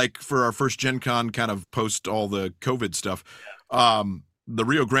to be like for our first Gen Con kind of post all the COVID stuff, the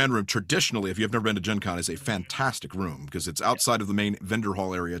Rio Grande room, traditionally, if you've never been to Gen Con, is a fantastic room because it's outside of the main vendor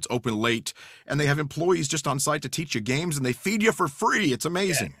hall area. It's open late, and they have employees just on site to teach you games, and they feed you for free. It's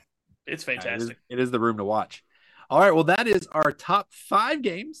amazing. Yeah, it's fantastic. It is the room to watch. All right, well, that is our top 5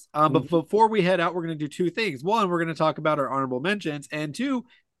 games. But before we head out, we're going to do 2 things. 1, we're going to talk about our honorable mentions, and 2,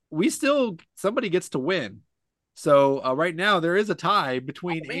 somebody gets to win. So right now there is a tie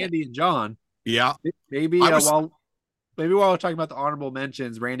between Andy and John. Yeah, maybe while we're talking about the honorable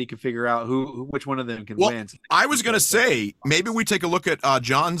mentions, Randy can figure out which one of them can win. I was going to say maybe we take a look at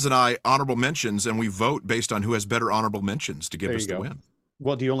John's and I honorable mentions, and we vote based on who has better honorable mentions to give us the win.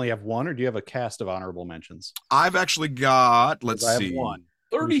 Well, do you only have one, or do you have a cast of honorable mentions? I've actually got. Let's see. I have one.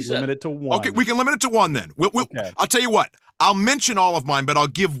 37. Limit it to 1. Okay, we can limit it to 1 then. Okay. I'll tell you what. I'll mention all of mine, but I'll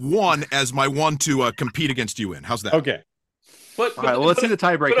give 1 as my one to compete against you in. How's that? Okay. But all right, well, let's see the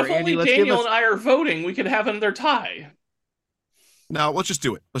tiebreaker. But if Andy, only Daniel and I are voting, we could have another tie. No, let's just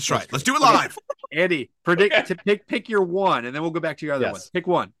do it. Let's try it. Let's do it live. Andy, pick your 1, and then we'll go back to your other one. Pick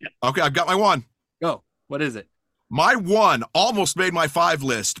 1. Okay, I've got my 1. Go. What is it? My 1 almost made my 5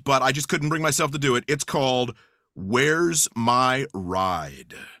 list, but I just couldn't bring myself to do it. It's called Where's My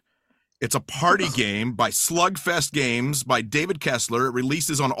Ride? It's a party game by Slugfest Games by David Kessler. It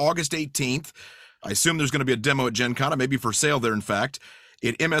releases on August 18th. I assume there's going to be a demo at Gen Con. It may be for sale there, in fact.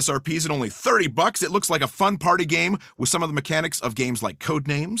 It MSRPs at only $30. It looks like a fun party game with some of the mechanics of games like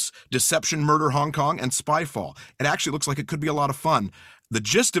Codenames, Deception, Murder Hong Kong, and Spyfall. It actually looks like it could be a lot of fun. The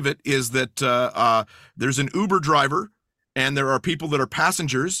gist of it is that there's an Uber driver, and there are people that are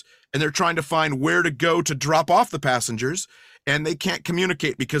passengers, and they're trying to find where to go to drop off the passengers, and they can't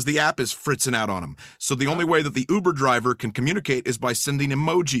communicate because the app is fritzing out on them. So the only way that the Uber driver can communicate is by sending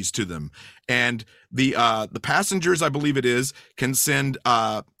emojis to them. And the passengers, I believe it is, can send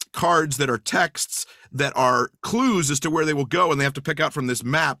cards that are texts that are clues as to where they will go, and they have to pick out from this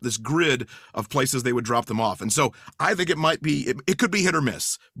map, this grid of places they would drop them off. And so I think it could be hit or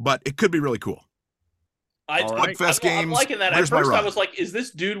miss, but it could be really cool. I'm liking that. At first I was like, is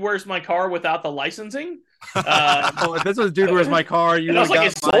this Dude Where's My Car without the licensing? If this was Dude Where's My Car, you I was like,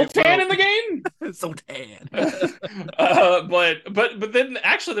 is Sultan in the game? Sultan. But then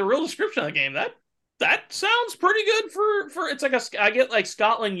actually the real description of the game, that sounds pretty good for it's like I get like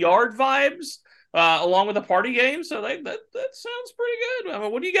Scotland Yard vibes along with a party game, so that sounds pretty good. I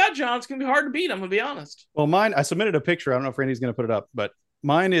mean, what do you got, John? It's gonna be hard to beat, I'm gonna be honest. Well, mine, I submitted a picture. I don't know if Randy's gonna put it up, but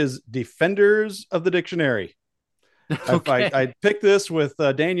mine is Defenders of the Dictionary. Okay. I picked this with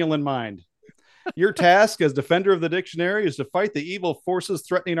Daniel in mind. Your task as Defender of the Dictionary is to fight the evil forces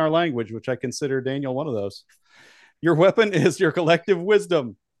threatening our language, which I consider Daniel one of those. Your weapon is your collective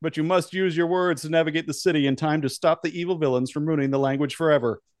wisdom, but you must use your words to navigate the city in time to stop the evil villains from ruining the language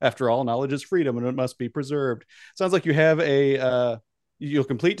forever. After all, knowledge is freedom and it must be preserved. Sounds like you have you'll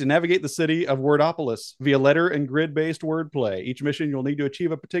complete to navigate the city of Wordopolis via letter and grid-based wordplay. Each mission you'll need to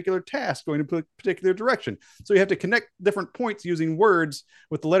achieve a particular task going in a particular direction. So you have to connect different points using words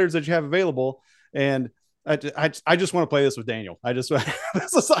with the letters that you have available. And I just want to play this with Daniel.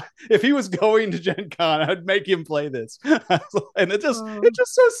 If he was going to Gen Con, I'd make him play this. And it's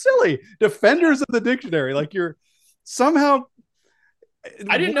just so silly. Defenders of the Dictionary. Like you're somehow.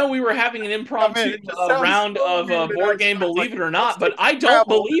 I didn't know we were having an impromptu round of board game, believe it or not, but I don't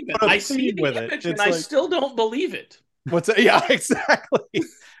believe it. I see the image and I still don't believe it. What's it? Yeah, exactly.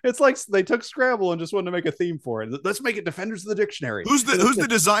 It's like they took Scrabble and just wanted to make a theme for it. Let's make it Defenders of the Dictionary. Who's the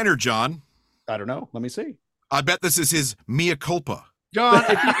designer, John? I don't know. Let me see. I bet this is his mea culpa. John,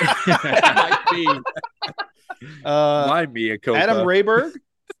 might be. My mea culpa. Adam Rayberg.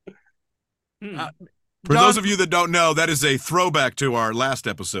 For those of you that don't know, that is a throwback to our last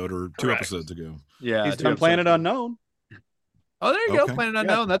episode or 2 episodes ago. Yeah, he's done Planet Unknown. Oh, there you go, Planet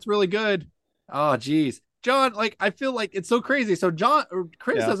Unknown. That's really good. Oh, geez, John. Like, I feel like it's so crazy. So,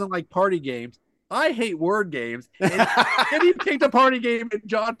 Chris doesn't like party games. I hate word games. And he picked a party game, and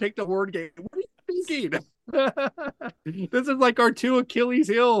John picked a word game. What are you thinking? This is like our 2 Achilles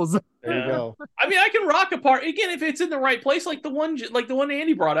heels. There you go. I mean, I can rock a party again if it's in the right place, like the one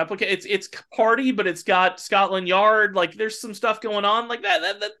Andy brought up. Okay, it's party, but it's got Scotland Yard. Like there's some stuff going on like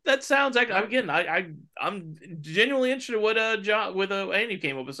that sounds like again. I'm genuinely interested in what Andy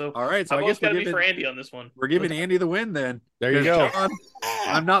came up with. So all right, so I guess gotta be for Andy on this one. We're giving Andy the win then. There you go. John,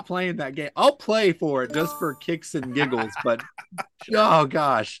 I'm not playing that game. I'll play for it just for kicks and giggles, but oh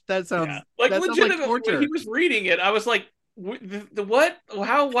gosh, that sounds like legitimately. When he was reading it, I was like, the what?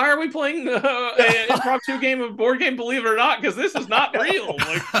 How? Why are we playing an impromptu game of board game? Believe it or not, because this is not real.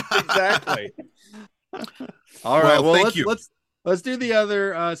 Like, exactly. All right. Well, thank you. let's do the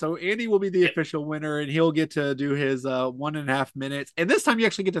other. So Andy will be the official winner, and he'll get to do his 1.5 minutes. And this time you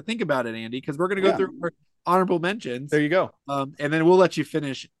actually get to think about it, Andy, because we're going to go through our honorable mentions. There you go. And then we'll let you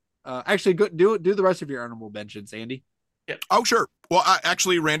finish. Actually, do the rest of your honorable mentions, Andy. Oh, sure. Well,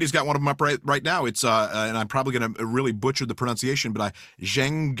 actually, Randy's got one of them up right now. It's and I'm probably going to really butcher the pronunciation, but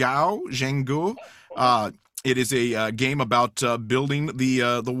Zhengguo. It is a game about building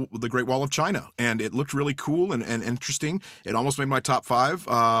the Great Wall of China, and it looked really cool and interesting. It almost made my top 5.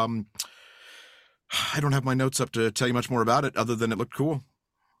 I don't have my notes up to tell you much more about it, other than it looked cool.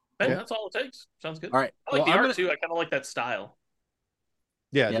 Man, that's all it takes. Sounds good. All right. I like the art too. I kind of like that style.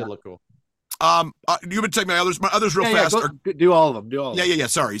 Yeah, it did look cool. You would take my others real fast. Do all of them. Yeah.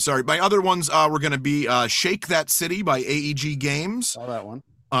 Sorry. My other ones were going to be Shake That City by AEG Games. Saw that one.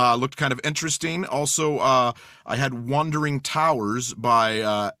 Looked kind of interesting. Also, I had Wandering Towers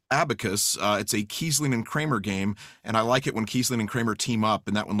by Abacus. It's a Kiesling and Kramer game, and I like it when Kiesling and Kramer team up,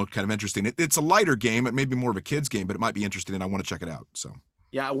 and that one looked kind of interesting. It's a lighter game. It may be more of a kid's game, but it might be interesting, and I want to check it out. So,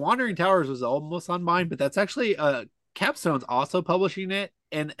 yeah, Wandering Towers was almost on mine, but that's actually Capstone's also publishing it,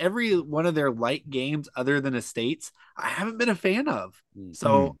 and every one of their light games other than Estates, I haven't been a fan of.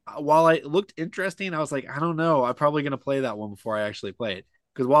 So while it looked interesting, I was like, I don't know. I'm probably going to play that one before I actually play it.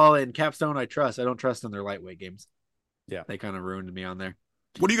 Because while in Capstone I don't trust in their lightweight games. Yeah. They kind of ruined me on there.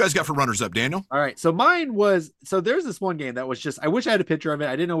 What do you guys got for runners up, Daniel? All right. So mine was, there's this one game that was just, I wish I had a picture of it.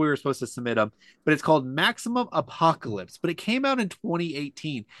 I didn't know we were supposed to submit them, but it's called Maximum Apocalypse, but it came out in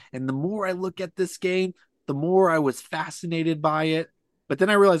 2018. And the more I look at this game, the more I was fascinated by it. But then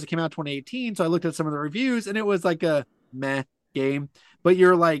I realized it came out in 2018. So I looked at some of the reviews and it was like a meh game, but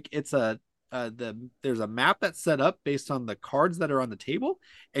you're like, there's a map that's set up based on the cards that are on the table,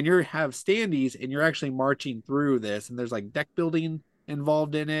 and you have standees and you're actually marching through this, and there's like deck building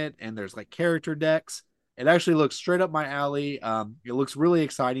involved in it, and there's like character decks. It actually looks straight up my alley. It looks really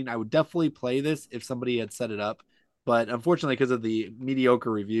exciting. I would definitely play this if somebody had set it up, but unfortunately because of the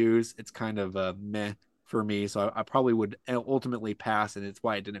mediocre reviews, it's kind of meh for me, so I probably would ultimately pass, and it's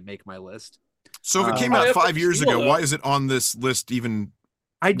why it didn't make my list. So if it came out 5 years ago, why is it on this list even?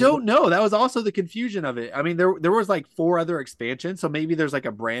 I don't know. That was also the confusion of it. I mean, there was like 4 other expansions, so maybe there's like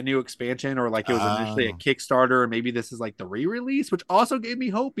a brand new expansion, or like it was initially a Kickstarter, and maybe this is like the re-release, which also gave me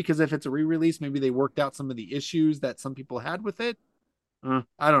hope, because if it's a re-release, maybe they worked out some of the issues that some people had with it.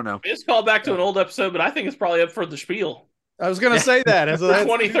 I don't know. It's called back to an old episode, but I think it's probably up for the spiel. I was going to say that. As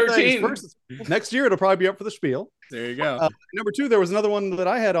 2013. Next year, it'll probably be up for the spiel. There you go. Number 2, there was another one that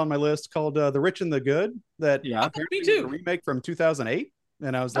I had on my list called The Rich and the Good. That me too. A remake from 2008.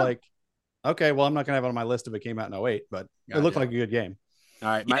 And I was like, okay, well, I'm not going to have it on my list if it came out in 2008, but it looked like a good game. All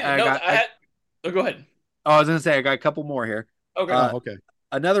right. Go ahead. Oh, I was going to say, I got a couple more here. Okay. Okay.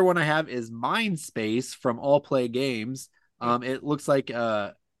 Another one I have is Mindspace from Allplay Games. It looks like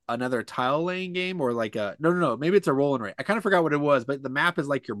another tile laying game, or like no, maybe it's a roll and write. I kind of forgot what it was, but the map is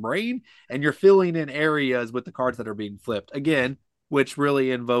like your brain, and you're filling in areas with the cards that are being flipped again, which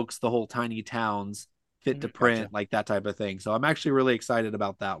really invokes the whole tiny towns fit to print, like that type of thing. So I'm actually really excited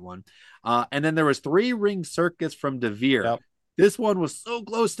about that one. And then there was 3 Ring Circus from DeVere. Yep. This one was so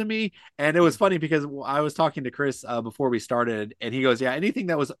close to me, and it was funny because I was talking to Chris before we started, and he goes, yeah, anything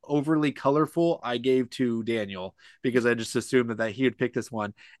that was overly colorful I gave to Daniel, because I just assumed that he would pick this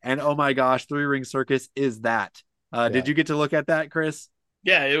one. And oh my gosh, 3 Ring Circus is that. Did you get to look at that, Chris?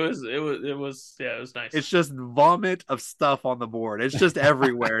 Yeah, it was nice. It's just vomit of stuff on the board. It's just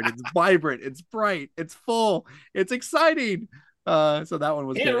everywhere, and it's vibrant, it's bright, it's full, it's exciting. So that one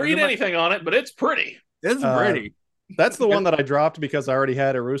was Can't good. read anything on it, but it's pretty. It's pretty. That's the one that I dropped because I already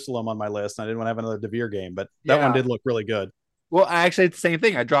had Jerusalem on my list. And I didn't want to have another DeVere game, but that one did look really good. Well, actually, it's the same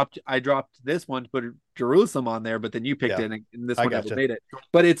thing. I dropped this one to put Jerusalem on there, but then you picked it, and this one never made it.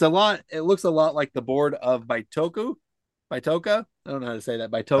 But it looks a lot like the board of Baitoka. I don't know how to say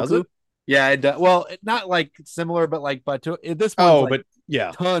that. Baitoku. Yeah, well, not like similar, but like this one. But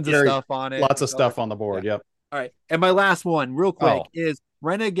yeah, tons of stuff on it. Lots of stuff on the board. Yep. All right, and my last one, real quick, is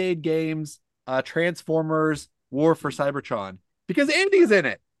Renegade Games, Transformers, War for Cybertron, because Andy's in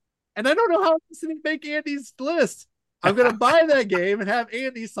it, and I don't know how to make Andy's list. I'm gonna buy that game and have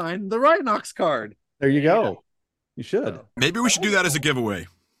Andy sign the Rhinox card. There you go. You should. Maybe we should do that as a giveaway.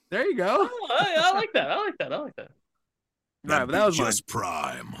 There you go. I like that. Right, but that was just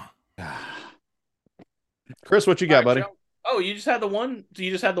prime. Chris, what you got, buddy? Oh, you just had the one. So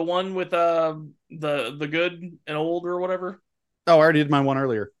you just had the one with the good and old or whatever. Oh, I already did my one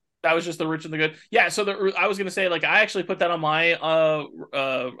earlier. That was just the rich and the good. Yeah, so I was going to say, like, I actually put that on my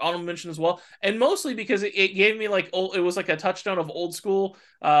honorable mention as well. And mostly because it gave me, like, it was like a touchstone of old school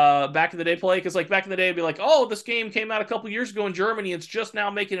back in the day play. Because, like, back in the day, it'd be like, oh, this game came out a couple years ago in Germany. It's just now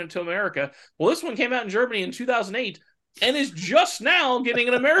making it to America. Well, this one came out in Germany in 2008 and is just now getting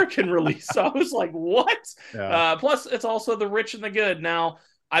an American release. So I was like, what? Yeah. Plus, it's also the rich and the good. Now,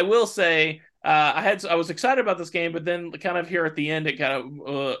 I will say... I was excited about this game, but then kind of here at the end, it kind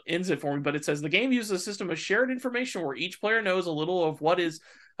of ends it for me. But it says the game uses a system of shared information where each player knows a little of what is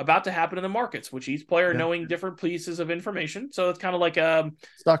about to happen in the markets, which each player knowing different pieces of information. So it's kind of like a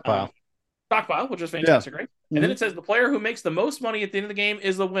stockpile, which is fantastic, right? Mm-hmm. And then it says the player who makes the most money at the end of the game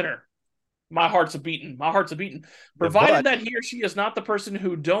is the winner. My heart's a beating. Provided that he or she is not the person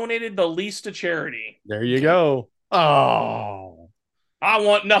who donated the least to charity. There you go. Oh. I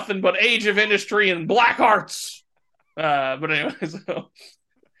want nothing but Age of Industry and Black Hearts. But anyways,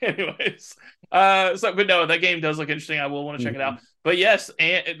 but no, that game does look interesting. I will want to check it out. But yes,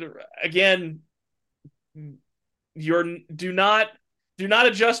 and again, do not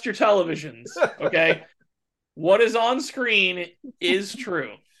adjust your televisions. Okay, what is on screen is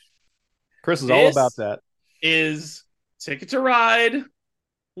true. Chris is all about that. Is Ticket to Ride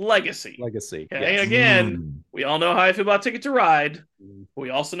Legacy. Okay, yes. Again, we all know how I feel about Ticket to Ride. We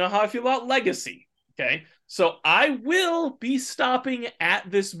also know how I feel about Legacy. Okay, so I will be stopping at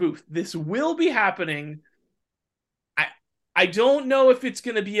this booth. This will be happening. I don't know if it's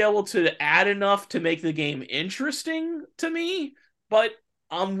going to be able to add enough to make the game interesting to me, but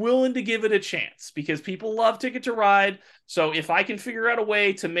I'm willing to give it a chance because people love Ticket to Ride. So if I can figure out a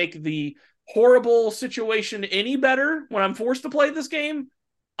way to make the horrible situation any better when I'm forced to play this game,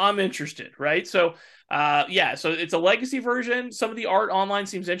 I'm interested, right? So, so it's a legacy version. Some of the art online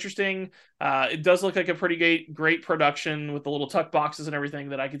seems interesting. It does look like a pretty great production with the little tuck boxes and everything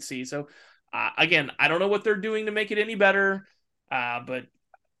that I could see. So, again, I don't know what they're doing to make it any better, but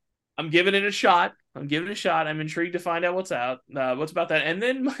I'm giving it a shot. I'm intrigued to find out what's about that. And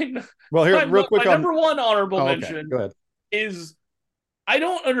then my number one honorable mention is I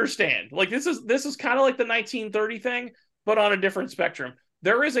don't understand. Like this is kind of like the 1930 thing, but on a different spectrum.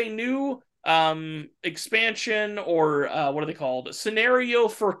 There is a new expansion or what are they called? Scenario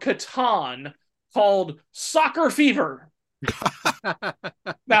for Catan called Soccer Fever.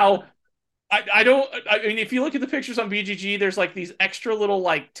 Now, I mean, if you look at the pictures on BGG, there's like these extra little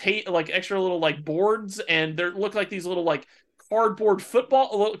boards, and they look like these little like cardboard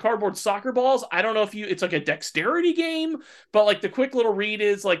soccer balls. I don't know if it's like a dexterity game, but like the quick little read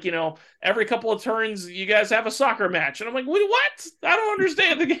is like, every couple of turns you guys have a soccer match. And I'm like, what? I don't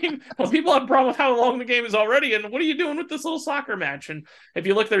understand the game. Well, people have a problem with how long the game is already. And what are you doing with this little soccer match? And if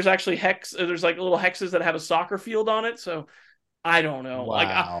you look, there's actually there's like little hexes that have a soccer field on it. So I don't know. Wow. Like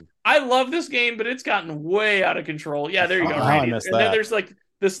I love this game, but it's gotten way out of control. Yeah, there you go. Right? And then there's like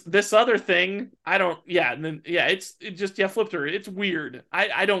this other thing. It flip through. It's weird.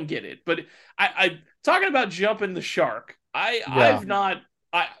 I don't get it. But I talking about jumping the shark. I don't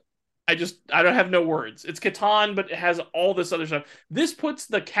have no words. It's Catan, but it has all this other stuff. This puts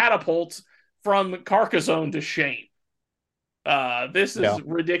the catapult from Carcassonne to shame. This is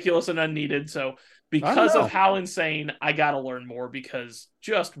ridiculous and unneeded. So because of how insane, I gotta learn more because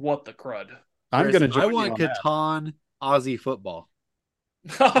just what the crud. I want Catan Aussie football.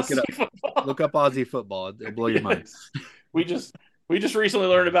 Look up Aussie football. It'll blow your mind. We just recently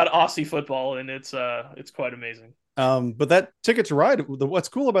learned about Aussie football, and it's quite amazing. But that Ticket to Ride, what's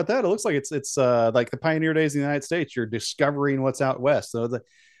cool about that? It looks like it's like the pioneer days in the United States. You're discovering what's out west. So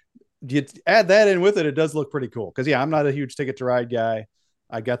you add that in with it, it does look pretty cool. Because I'm not a huge Ticket to Ride guy.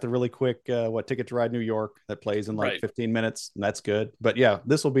 I got the really quick Ticket to Ride New York that plays in 15 minutes, and that's good. But yeah,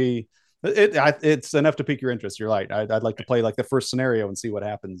 this will be. It's enough to pique your interest. You're right. I'd like to play like the first scenario and see what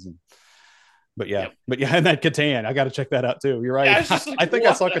happens. And that Catan, I got to check that out too. You're right. Yeah, I think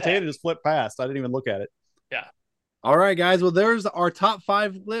I saw Catan and just flip past. I didn't even look at it. Yeah. All right, guys. Well, there's our top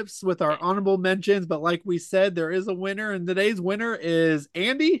 5 lists with our honorable mentions. But like we said, there is a winner, and today's winner is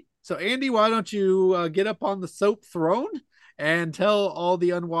Andy. So Andy, why don't you get up on the soap throne and tell all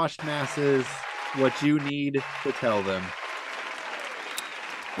the unwashed masses what you need to tell them?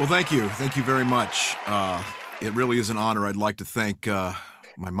 Well, thank you. Thank you very much. It really is an honor. I'd like to thank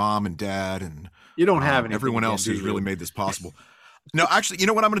my mom and dad and you don't have everyone else who's really made this possible. No, actually, you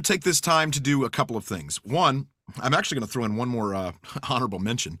know what? I'm going to take this time to do a couple of things. One, I'm actually going to throw in one more honorable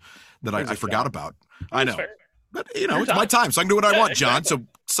mention that I forgot about. I know. Fair. But, it's my time, so I can do what I want, John, so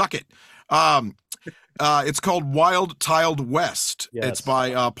suck it. It's called Wild Tiled West. Yes. It's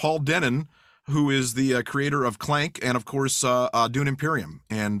by Paul Denon, who is the creator of Clank and, of course, Dune Imperium.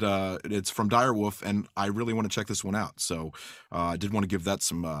 And it's from Direwolf, and I really want to check this one out. So I did want to give that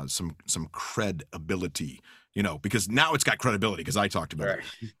some credibility, because now it's got credibility because I talked about it.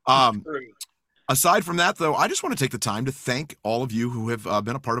 Aside from that, though, I just want to take the time to thank all of you who have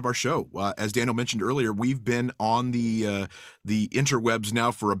been a part of our show. As Daniel mentioned earlier, we've been on the interwebs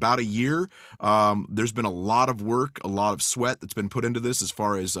now for about a year. There's been a lot of work, a lot of sweat that's been put into this as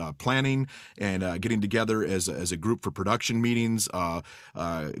far as planning and getting together as a group for production meetings.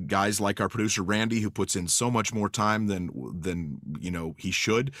 Guys like our producer Randy, who puts in so much more time than he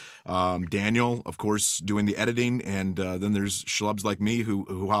should. Daniel, of course, doing the editing, and then there's schlubs like me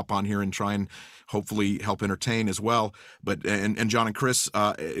who hop on here and try and hopefully help entertain as well, but and John and Chris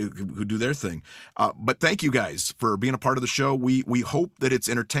who do their thing. But thank you guys for being a part of the show. We hope that it's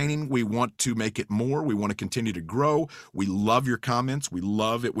entertaining. We want to make it more. We want to continue to grow. We love your comments. We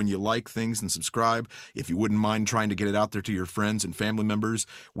love it when you like things and subscribe. If you wouldn't mind trying to get it out there to your friends and family members,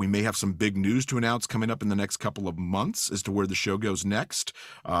 we may have some big news to announce coming up in the next couple of months as to where the show goes next.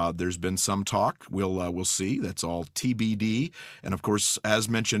 There's been some talk. We'll see. That's all TBD. And of course, as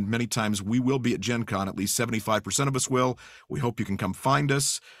mentioned many times, we will be at Gen Con. At least 75% of us will. We hope you can come find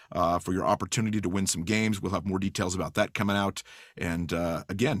us for your opportunity to win some games. We'll have more details about that coming out. And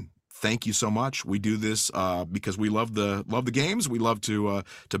again, thank you so much. We do this because we love the games. We love to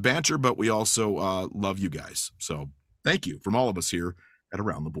banter, but we also love you guys. So thank you from all of us here at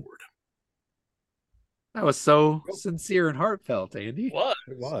Around the Board. That was so sincere and heartfelt, Andy. What?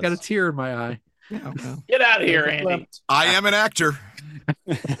 It was. Got a tear in my eye. Yeah, well. Get out of here, Andy. I am an actor.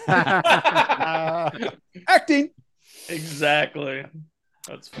 Acting. Exactly.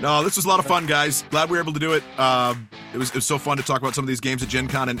 No, this was a lot of fun, guys. Glad we were able to do it. It was so fun to talk about some of these games at Gen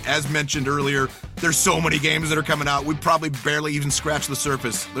Con. And as mentioned earlier, there's so many games that are coming out. We probably barely even scratched the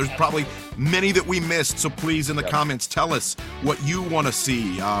surface. There's probably many that we missed. So please, in the comments, tell us what you want to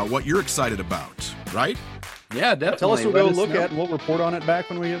see, what you're excited about, right? Yeah, definitely. Tell us, we'll go look at, and we'll report on it back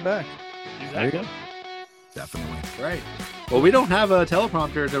when we get back. Exactly. There you go. Definitely. Right. Well, we don't have a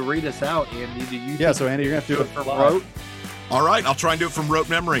teleprompter to read us out, Andy. Do you? Yeah, so Andy, you're going to have to do it from live. rote? All right, I'll try and do it from rote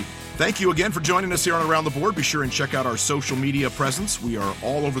memory. Thank you again for joining us here on Around the Board. Be sure and check out our social media presence. We are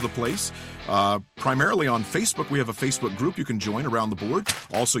all over the place. Primarily on Facebook. We have a Facebook group you can join, Around the Board.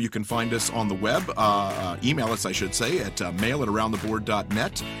 Also, you can find us on the web, email us, I should say, at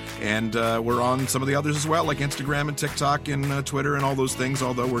mail@aroundtheboard.net. And we're on some of the others as well, like Instagram and TikTok and Twitter and all those things,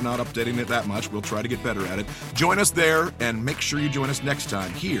 although we're not updating it that much. We'll try to get better at it. Join us there, and make sure you join us next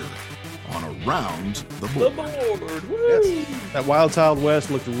time here on Around the Board. Yes. That Wild Child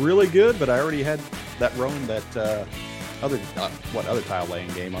West looked really good, but I already had that Rome, that other tile laying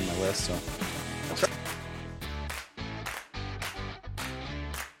game on my list. So.